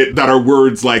things to it that are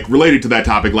words, like, related to that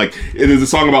topic. Like, there's a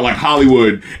song about, like,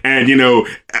 Hollywood, and,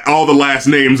 all the last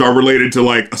names are related to,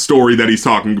 like, a story that he's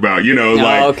talking about,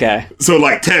 okay. So,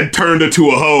 like, Ted turned into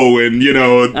a hoe, and,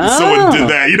 someone did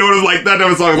that. It was like, that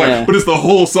type of song. Like, but it's the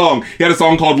whole song. He had a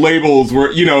song called Labels,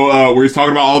 where, where he's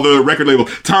talking about all the record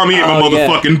labels. Tommy ain't my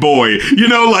motherfucking boy.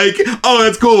 Oh,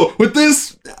 that's cool. With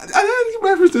this, I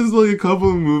references like a couple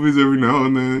of movies every now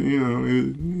and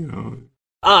then,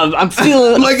 I'm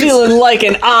feeling like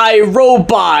an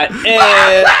iRobot.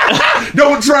 And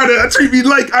don't try to treat me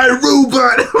like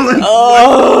iRobot.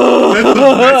 That's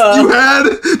the best you had.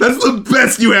 That's the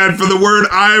best you had for the word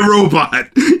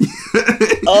iRobot.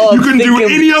 You couldn't do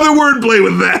any other wordplay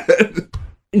with that.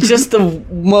 Just the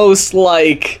most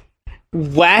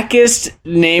wackest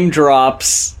name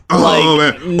drops. Oh,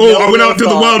 man. I went out to the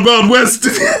Wild Wild West.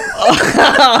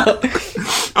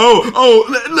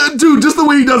 Dude, just the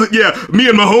way he does it. Yeah, me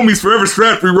and my homies forever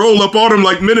strapped. We roll up on him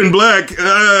like Men in Black.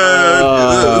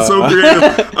 So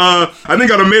creative. I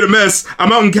think I done made a mess.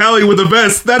 I'm out in Cali with a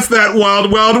vest. That's that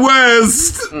Wild Wild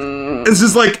West. It's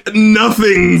just like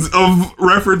nothings of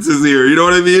references here. You know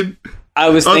what I mean? I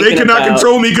was thinking they cannot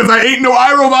control me because I ain't no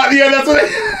iRobot. Yeah, that's what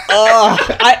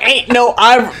I ain't no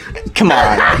Come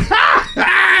on.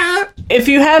 If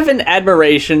you have an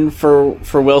admiration for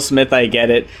Will Smith, I get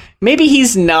it. Maybe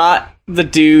he's not the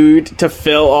dude to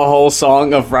fill a whole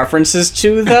song of references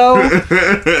to, though.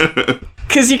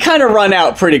 Because you kind of run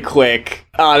out pretty quick,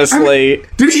 honestly.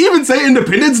 Did he even say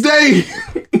Independence Day?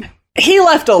 He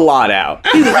left a lot out.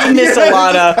 He missed a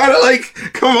lot of... kind of like,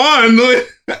 come on.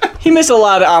 He missed a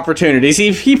lot of opportunities.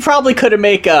 He probably could have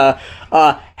made a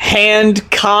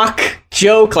hand cock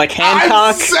joke, like Hancock.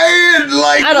 I'm saying,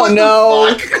 like, I don't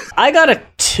know. I got a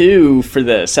 2 for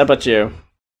this. How about you?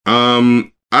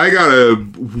 I got a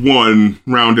 1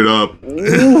 rounded up.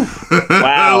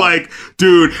 Wow. Like,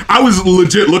 dude, I was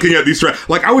legit looking at these tracks.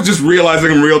 Like, I was just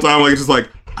realizing in real time, like, it's just like,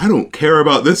 I don't care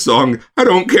about this song. I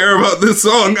don't care about this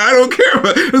song. I don't care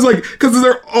about... It's like, because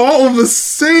they're all the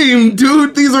same,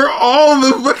 dude. These are all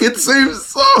the fucking same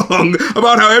song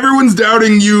about how everyone's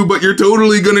doubting you, but you're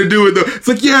totally gonna do it, though. It's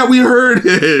like, yeah, we heard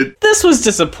it. This was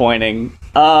disappointing.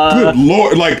 Good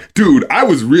lord. Like, dude, I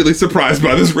was really surprised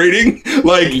by this rating.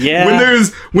 Like, yeah.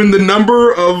 when the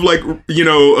number of, like,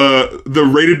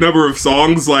 the rated number of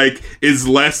songs, like, is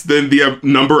less than the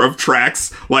number of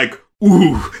tracks, like,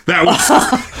 ooh, that was,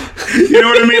 you know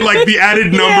what I mean? Like, the added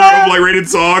number of, like, rated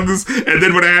songs, and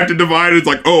then when I have to divide, it's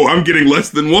like, oh, I'm getting less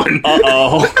than 1.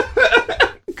 Uh-oh.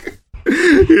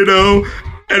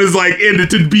 And it's like, and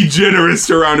to be generous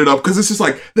to round it up, because it's just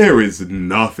like, there is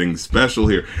nothing special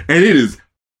here. And it is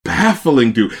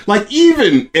baffling, dude. Like,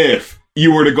 even if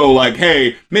you were to go like,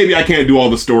 hey, maybe I can't do all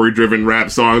the story-driven rap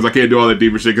songs, I can't do all that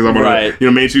deeper shit because I'm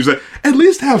on mainstream, at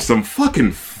least have some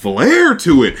fucking flair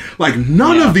to it. Like,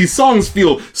 none of these songs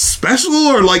feel special,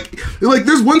 or like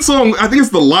there's one song, I think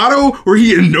it's the Lotto, where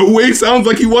he in no way sounds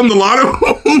like he won the Lotto.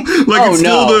 Like, it's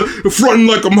still the frontin'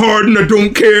 like I'm hard and I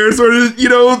don't care sort of,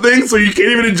 thing, so you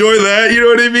can't even enjoy that, you know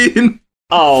what I mean?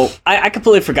 Oh, I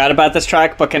completely forgot about this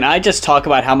track, but can I just talk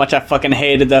about how much I fucking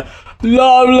hated the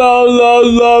love, love, love,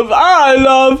 love, I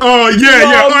love. Oh, yeah,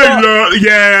 love, I love,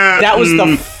 yeah. That was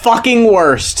the fucking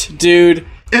worst, dude.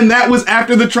 And that was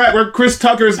after the track where Chris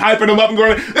Tucker's hyping him up and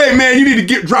going, "Hey man, you need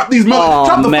to drop these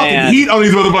drop the fucking heat on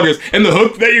these motherfuckers." And the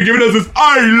hook that you're giving us is,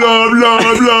 "I love,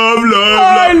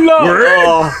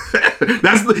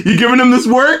 you're giving him this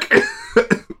work.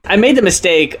 I made the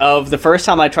mistake of the first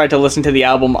time I tried to listen to the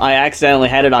album, I accidentally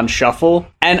had it on shuffle,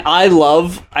 and I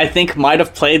think might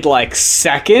have played like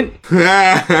second.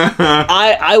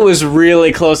 I was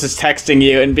really close to texting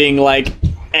you and being like,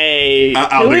 "Hey,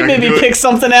 can we maybe pick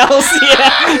something else?"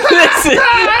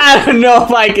 I don't know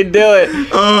if I can do it.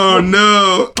 Oh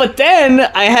no. But then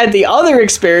I had the other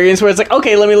experience where it's like,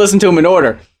 okay, let me listen to them in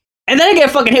order. And then I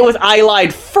get fucking hit with I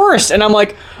Lied first, and I'm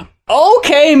like,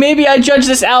 okay, maybe I judged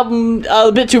this album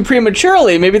a bit too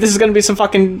prematurely. Maybe this is going to be some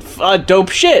fucking dope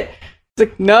shit. It's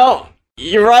like, no,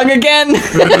 you're wrong again.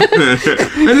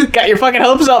 Got your fucking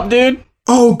hopes up, dude.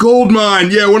 Oh,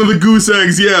 Goldmine. Yeah, one of the goose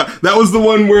eggs. Yeah, that was the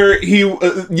one where he,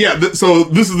 so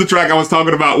this is the track I was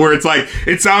talking about where it's like,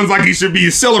 it sounds like he should be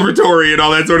celebratory and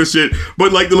all that sort of shit.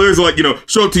 But like the lyrics are like,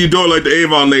 show up to your door like the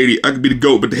Avon lady. I could be the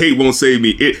GOAT, but the hate won't save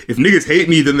me. If niggas hate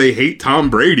me, then they hate Tom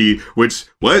Brady, which,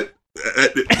 what?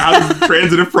 How does the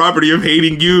transitive property of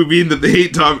hating you mean that they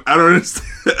hate Tom? I don't understand.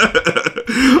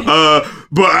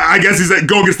 But I guess he said,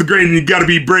 "Go against the grain and you gotta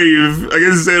be brave." I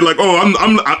guess he said like, "Oh,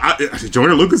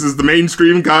 Joyner Lucas is the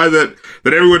mainstream guy that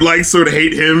everyone likes, so to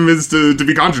hate him is to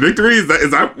be contradictory." Is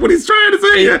that what he's trying to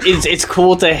say? It's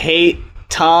cool to hate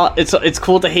Tom. It's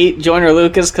cool to hate Joyner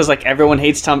Lucas because like everyone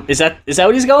hates Tom. Is that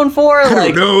what he's going for? I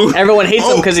don't know. Everyone hates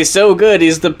him because he's so good.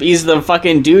 He's the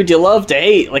fucking dude you love to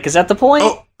hate. Like, is that the point?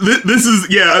 Oh. This is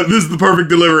the perfect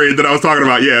delivery that I was talking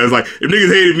about. Yeah, it's like, if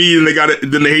niggas hated me and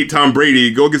then they hate Tom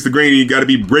Brady. Go against the grain and you gotta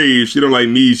be brave. She don't like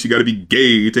me, she gotta be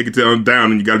gay. Take it down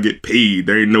and you gotta get paid.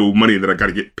 There ain't no money that I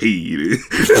gotta get paid.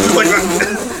 Like,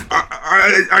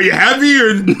 are you happy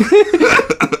or?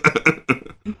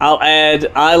 I'll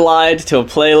add I Lied to a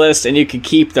playlist and you can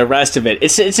keep the rest of it.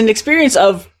 It's an experience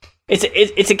of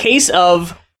it's a case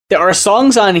of there are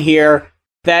songs on here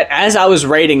that as I was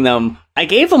rating them, I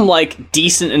gave them like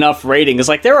decent enough ratings.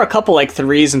 Like there were a couple like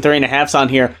 3s and 3.5s on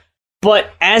here,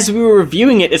 but as we were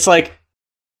reviewing it, it's like,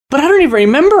 but I don't even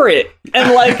remember it.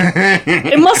 And like,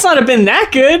 it must not have been that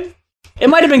good. It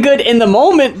might have been good in the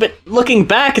moment, but looking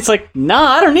back, it's like,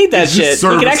 nah, I don't need that shit.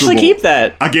 You can actually keep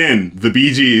that. Again, the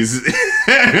Bee Gees.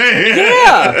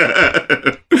 Yeah.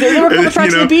 There were a couple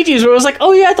tracks of the Bee Gees where it was like,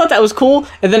 oh yeah, I thought that was cool.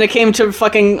 And then it came to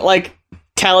fucking like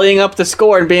tallying up the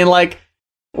score and being like,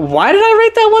 why did I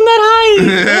rate that one that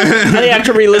high? And I have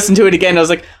to re-listen to it again. I was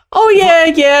like, oh yeah,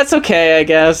 it's okay, I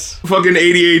guess. Fucking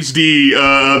ADHD,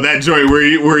 that joint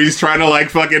where he's trying to like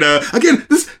fucking again,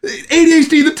 this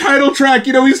ADHD, the title track,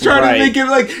 he's trying to make it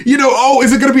like,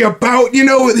 is it gonna be about,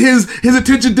 his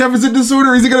attention deficit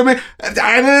disorder? Is it gonna make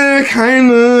kinda,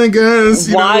 I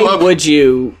guess. Why would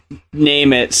you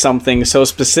name it something so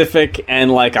specific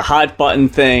and like a hot button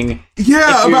thing?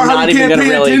 Yeah, about how you can't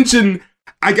pay attention.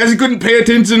 I guess he couldn't pay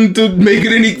attention to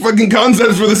making any fucking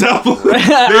concepts for this album. Maybe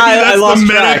that's the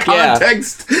meta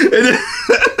context. Yeah.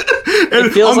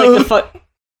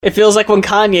 It feels like when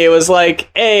Kanye was like,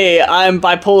 "Hey, I'm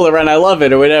bipolar and I love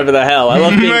it," or whatever the hell. I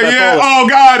love being bipolar. Yeah. Oh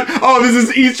God. Oh,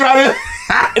 he's trying to.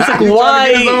 It's like,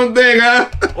 why? His own thing, huh?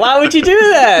 Why would you do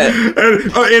that?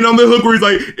 And on the hook where he's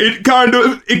like, it kind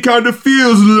of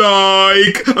feels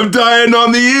like I'm dying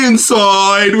on the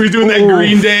inside. We're doing that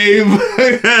Green Day.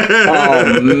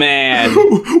 Oh man,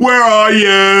 where are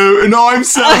you? And I'm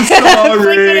so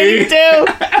sorry.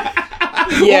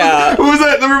 Yeah. What was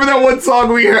that? Remember that one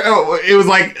song we heard? Oh, it was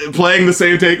like playing the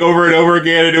same take over and over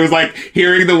again, and it was like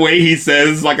hearing the way he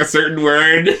says like a certain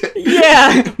word.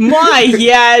 Yeah. My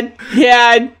yad.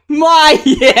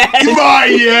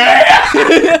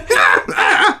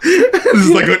 It's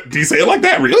like, do you say it like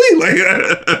that? Really?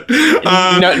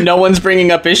 Like, no one's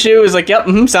bringing up issue. It's like, yep,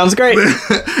 sounds great.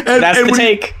 That's the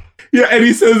take. Yeah, and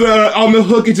he says on the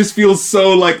hook, it just feels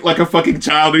so like a fucking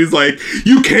child. He's like,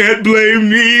 "You can't blame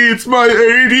me. It's my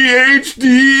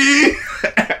ADHD."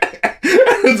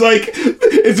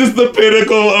 It's just the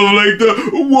pinnacle of like the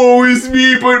woe is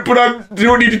me, but I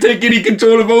don't need to take any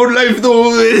control of my own life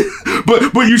though.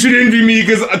 But you should envy me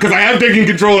because I have taken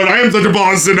control and I am such a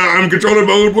boss and I'm controlling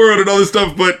my own world and all this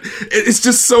stuff. But it's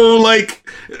just so like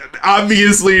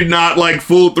obviously not like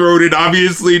full-throated,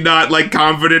 obviously not like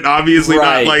confident, obviously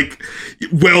not like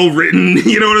well written.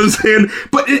 You know what I'm saying?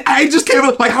 But I just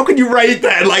can't like, how can you write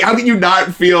that? Like, how can you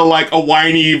not feel like a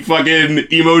whiny fucking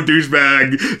emo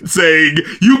douchebag saying,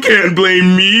 "You can't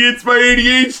blame me, it's my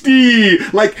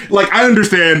ADHD." Like I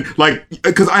understand, like,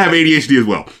 because I have ADHD as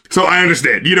well, so I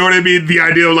understand. You know what I mean? The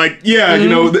idea of like, yeah,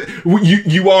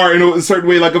 you are in a certain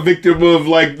way like a victim of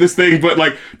like this thing, but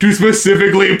like to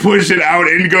specifically push it out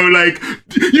didn't go like,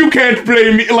 you can't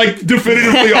blame me, like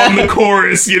definitively on the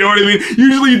chorus, you know what I mean?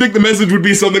 Usually you think the message would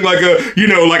be something like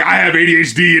like I have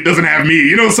ADHD, it doesn't have me,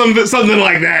 you know, something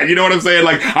like that, you know what I'm saying?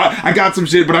 Like, I got some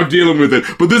shit, but I'm dealing with it.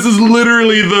 But this is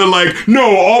literally the like,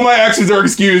 no, all my actions are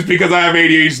excused because I have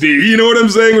ADHD, you know what I'm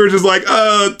saying? We're just like,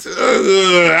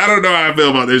 I don't know how I feel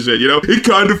about this shit, you know? It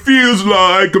kind of feels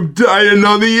like I'm dying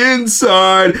on the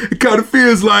inside. It kind of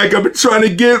feels like I've been trying to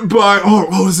get by.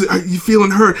 Oh, is it? Are you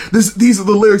feeling hurt? These are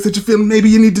the lyrics that you're feeling. Maybe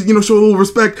you need to, you know, show a little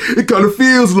respect. It kind of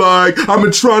feels like I've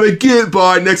been trying to get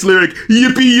by. Next lyric,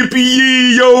 yippee yippee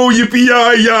yee, yo, yippee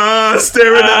ya ya,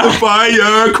 staring at the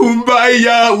fire,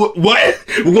 kumbaya. What?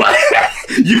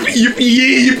 Yippee yippee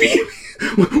yee, yippee.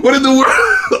 What in the world?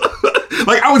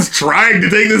 Like, I was trying to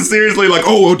take this seriously. Like,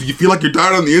 oh, do you feel like you're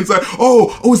dying on the inside?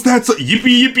 Oh, is that so?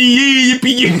 Yippee, yippee, yee,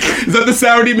 yippee, yee. Is that the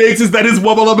sound he makes? Is that his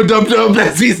wubba lubba dub dub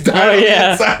as he's dying on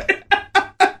the inside?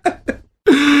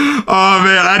 Oh,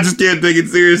 man, I just can't take it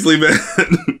seriously,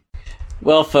 man.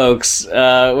 Well, folks,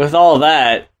 with all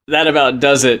that about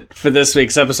does it for this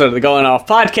week's episode of the Going Off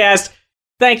Podcast.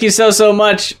 Thank you so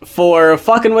much for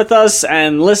fucking with us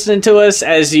and listening to us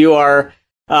as you are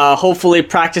hopefully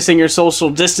practicing your social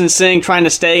distancing, trying to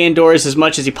stay indoors as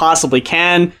much as you possibly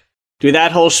can. Do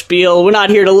that whole spiel. We're not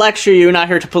here to lecture you, not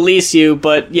here to police you,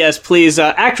 but yes, please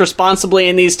act responsibly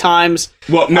in these times.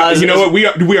 Well, no, you know what?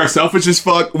 We are selfish as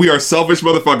fuck. We are selfish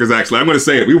motherfuckers, actually. I'm going to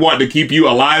say it. We want to keep you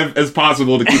alive as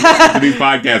possible to keep listening to these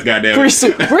podcasts,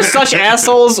 goddammit. We're such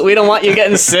assholes. We don't want you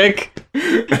getting sick.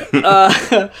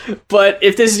 But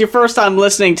if this is your first time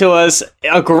listening to us,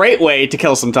 a great way to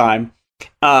kill some time.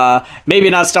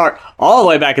 Maybe not start all the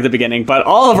way back at the beginning, but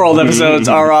all of our old episodes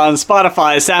are on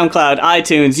Spotify, SoundCloud,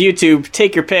 iTunes, YouTube.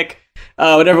 Take your pick.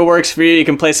 Whatever works for you. You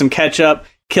can play some catch up,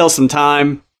 kill some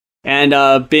time,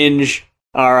 and binge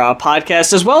our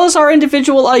podcast, as well as our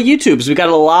individual YouTubes. We've got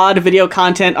a lot of video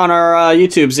content on our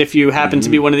YouTubes. If you happen to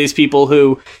be one of these people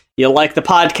who you like the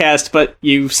podcast, but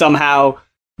you somehow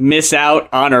miss out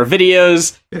on our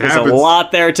videos, there's a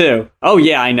lot there too. Oh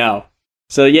yeah, I know.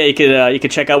 So yeah, you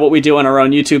could check out what we do on our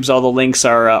own YouTubes. All the links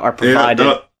are provided.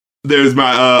 Yeah, there's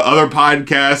my other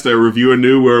podcast, Review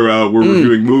Anew, where we're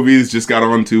reviewing movies. Just got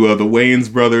on to the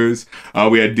Wayans brothers.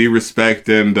 We had D-Respect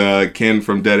and Ken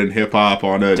from Dead and Hip Hop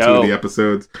on 2 of the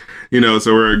episodes. You know,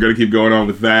 so we're gonna keep going on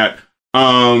with that.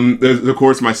 There's of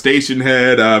course my station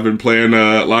head. I've been playing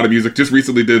a lot of music. Just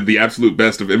recently did the absolute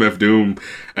best of MF Doom,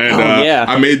 and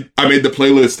I made the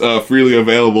playlist freely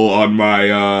available on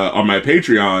my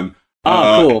Patreon.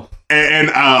 Oh, cool. And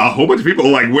a whole bunch of people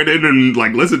like went in and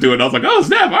like listened to it. And I was like, oh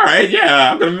snap! All right,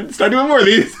 yeah, I'm gonna start doing more of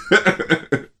these.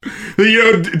 You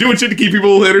know, doing shit to keep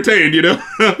people entertained, you know?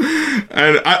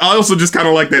 And I also just kind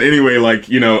of like that anyway. Like,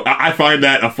 you know, I find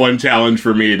that a fun challenge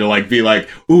for me to like be like,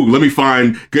 ooh, let me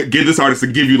get this artist to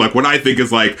give you like what I think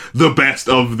is like the best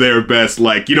of their best.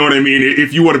 Like, you know what I mean?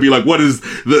 If you want to be like, what is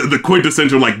the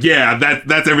quintessential, like, yeah,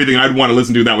 that's everything I'd want to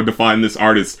listen to that would define this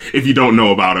artist if you don't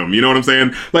know about him. You know what I'm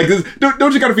saying? Like,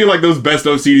 don't you kind of feel like those best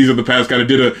of CDs of the past kind of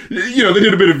did they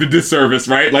did a bit of a disservice,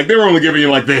 right? Like, they were only giving you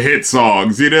like the hit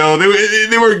songs, you know?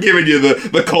 They weren't giving you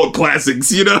the cult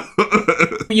classics, you know?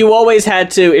 You always had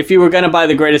to, if you were going to buy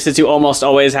the greatest hits, you almost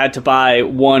always had to buy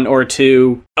one or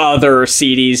two other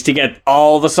CDs to get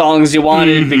all the songs you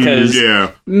wanted, because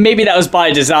maybe that was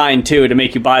by design too, to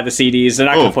make you buy the CDs. They're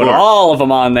not going to put all of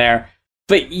them on there.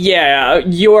 But yeah,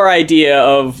 your idea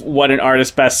of what an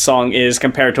artist's best song is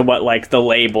compared to what like the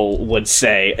label would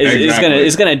say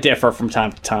is gonna differ from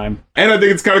time to time. And I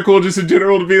think it's kind of cool just in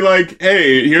general to be like,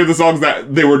 hey, here are the songs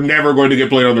that they were never going to get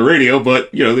played on the radio,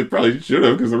 but you know, they probably should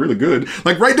have because they're really good.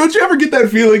 Like, right? Don't you ever get that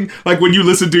feeling like when you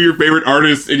listen to your favorite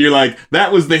artist and you're like,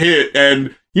 that was the hit,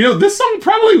 and you know, this song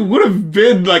probably would have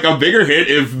been like a bigger hit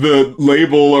if the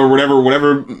label or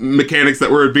whatever mechanics that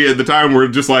were at the time were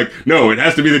just like, no, it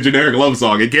has to be the generic love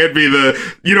song. It can't be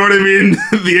you know what I mean?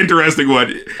 The interesting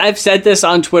one. I've said this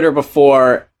on Twitter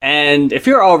before, and if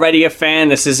you're already a fan,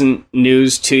 this isn't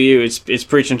news to you. It's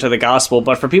preaching to the gospel.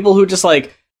 But for people who just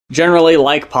like generally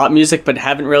like pop music but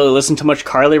haven't really listened to much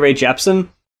Carly Rae Jepsen,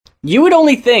 you would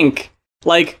only think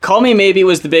like Call Me Maybe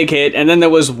was the big hit, and then there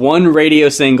was one radio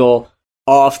single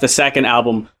off the second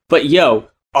album. But yo,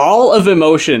 all of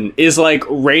Emotion is like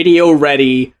radio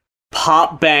ready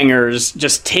pop bangers.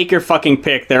 Just take your fucking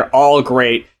pick. They're all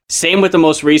great. Same with the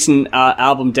most recent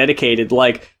album, Dedicated.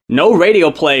 Like, no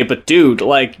radio play, but dude,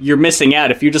 like, you're missing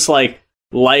out if you just like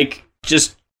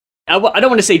just I don't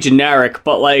want to say generic,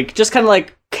 but like just kind of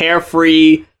like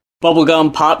carefree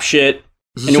bubblegum pop shit,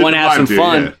 and you want to have some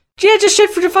fun. Yeah, just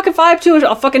shit for your fucking vibe to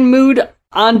a fucking mood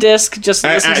on disc. Just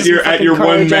listen at to your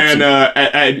one man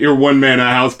at your one man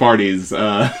house parties.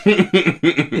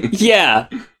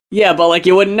 Yeah, but like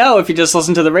you wouldn't know if you just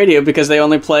listened to the radio because they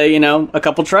only play a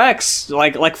couple tracks.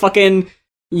 Like fucking.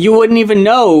 You wouldn't even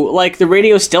know, like, the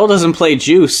radio still doesn't play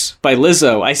Juice by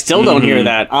Lizzo. I still don't hear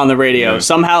that on the radio. Yeah.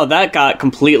 Somehow that got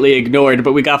completely ignored,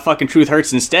 but we got fucking Truth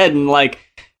Hurts instead, and, like,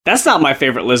 that's not my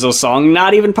favorite Lizzo song,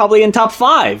 not even probably in top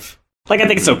 5. Like, I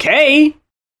think it's okay,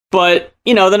 but,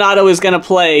 they're not always gonna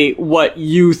play what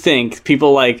you think.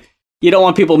 People, like, you don't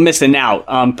want people missing out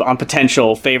on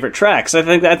potential favorite tracks. I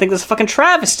think that's a fucking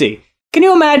travesty. Can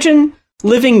you imagine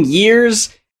living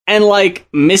years and, like,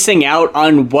 missing out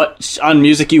on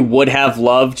music you would have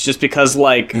loved just because,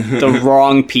 like, the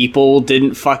wrong people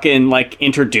didn't fucking, like,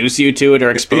 introduce you to it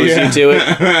or expose you to it,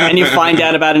 and you find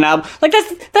out about an album. Like,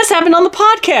 that's happened on the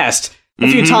podcast a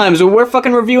few times where we're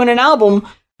fucking reviewing an album,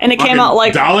 and it came out,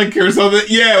 like... Dalek or something?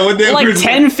 Yeah, when they like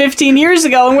 10, 15 years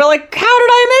ago, and we're like, how did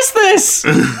I miss this?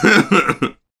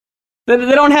 They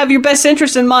don't have your best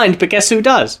interest in mind, but guess who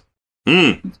does?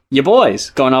 Your boys,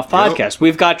 Going Off Podcast. Yep.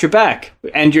 We've got your back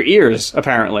and your ears,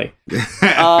 apparently.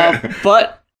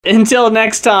 But until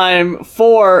next time,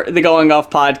 for the Going Off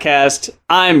Podcast,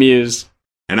 I'm Muse.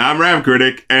 And I'm Rap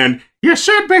Critic, and you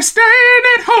should be staying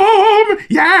at home,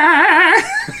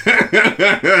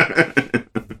 yeah!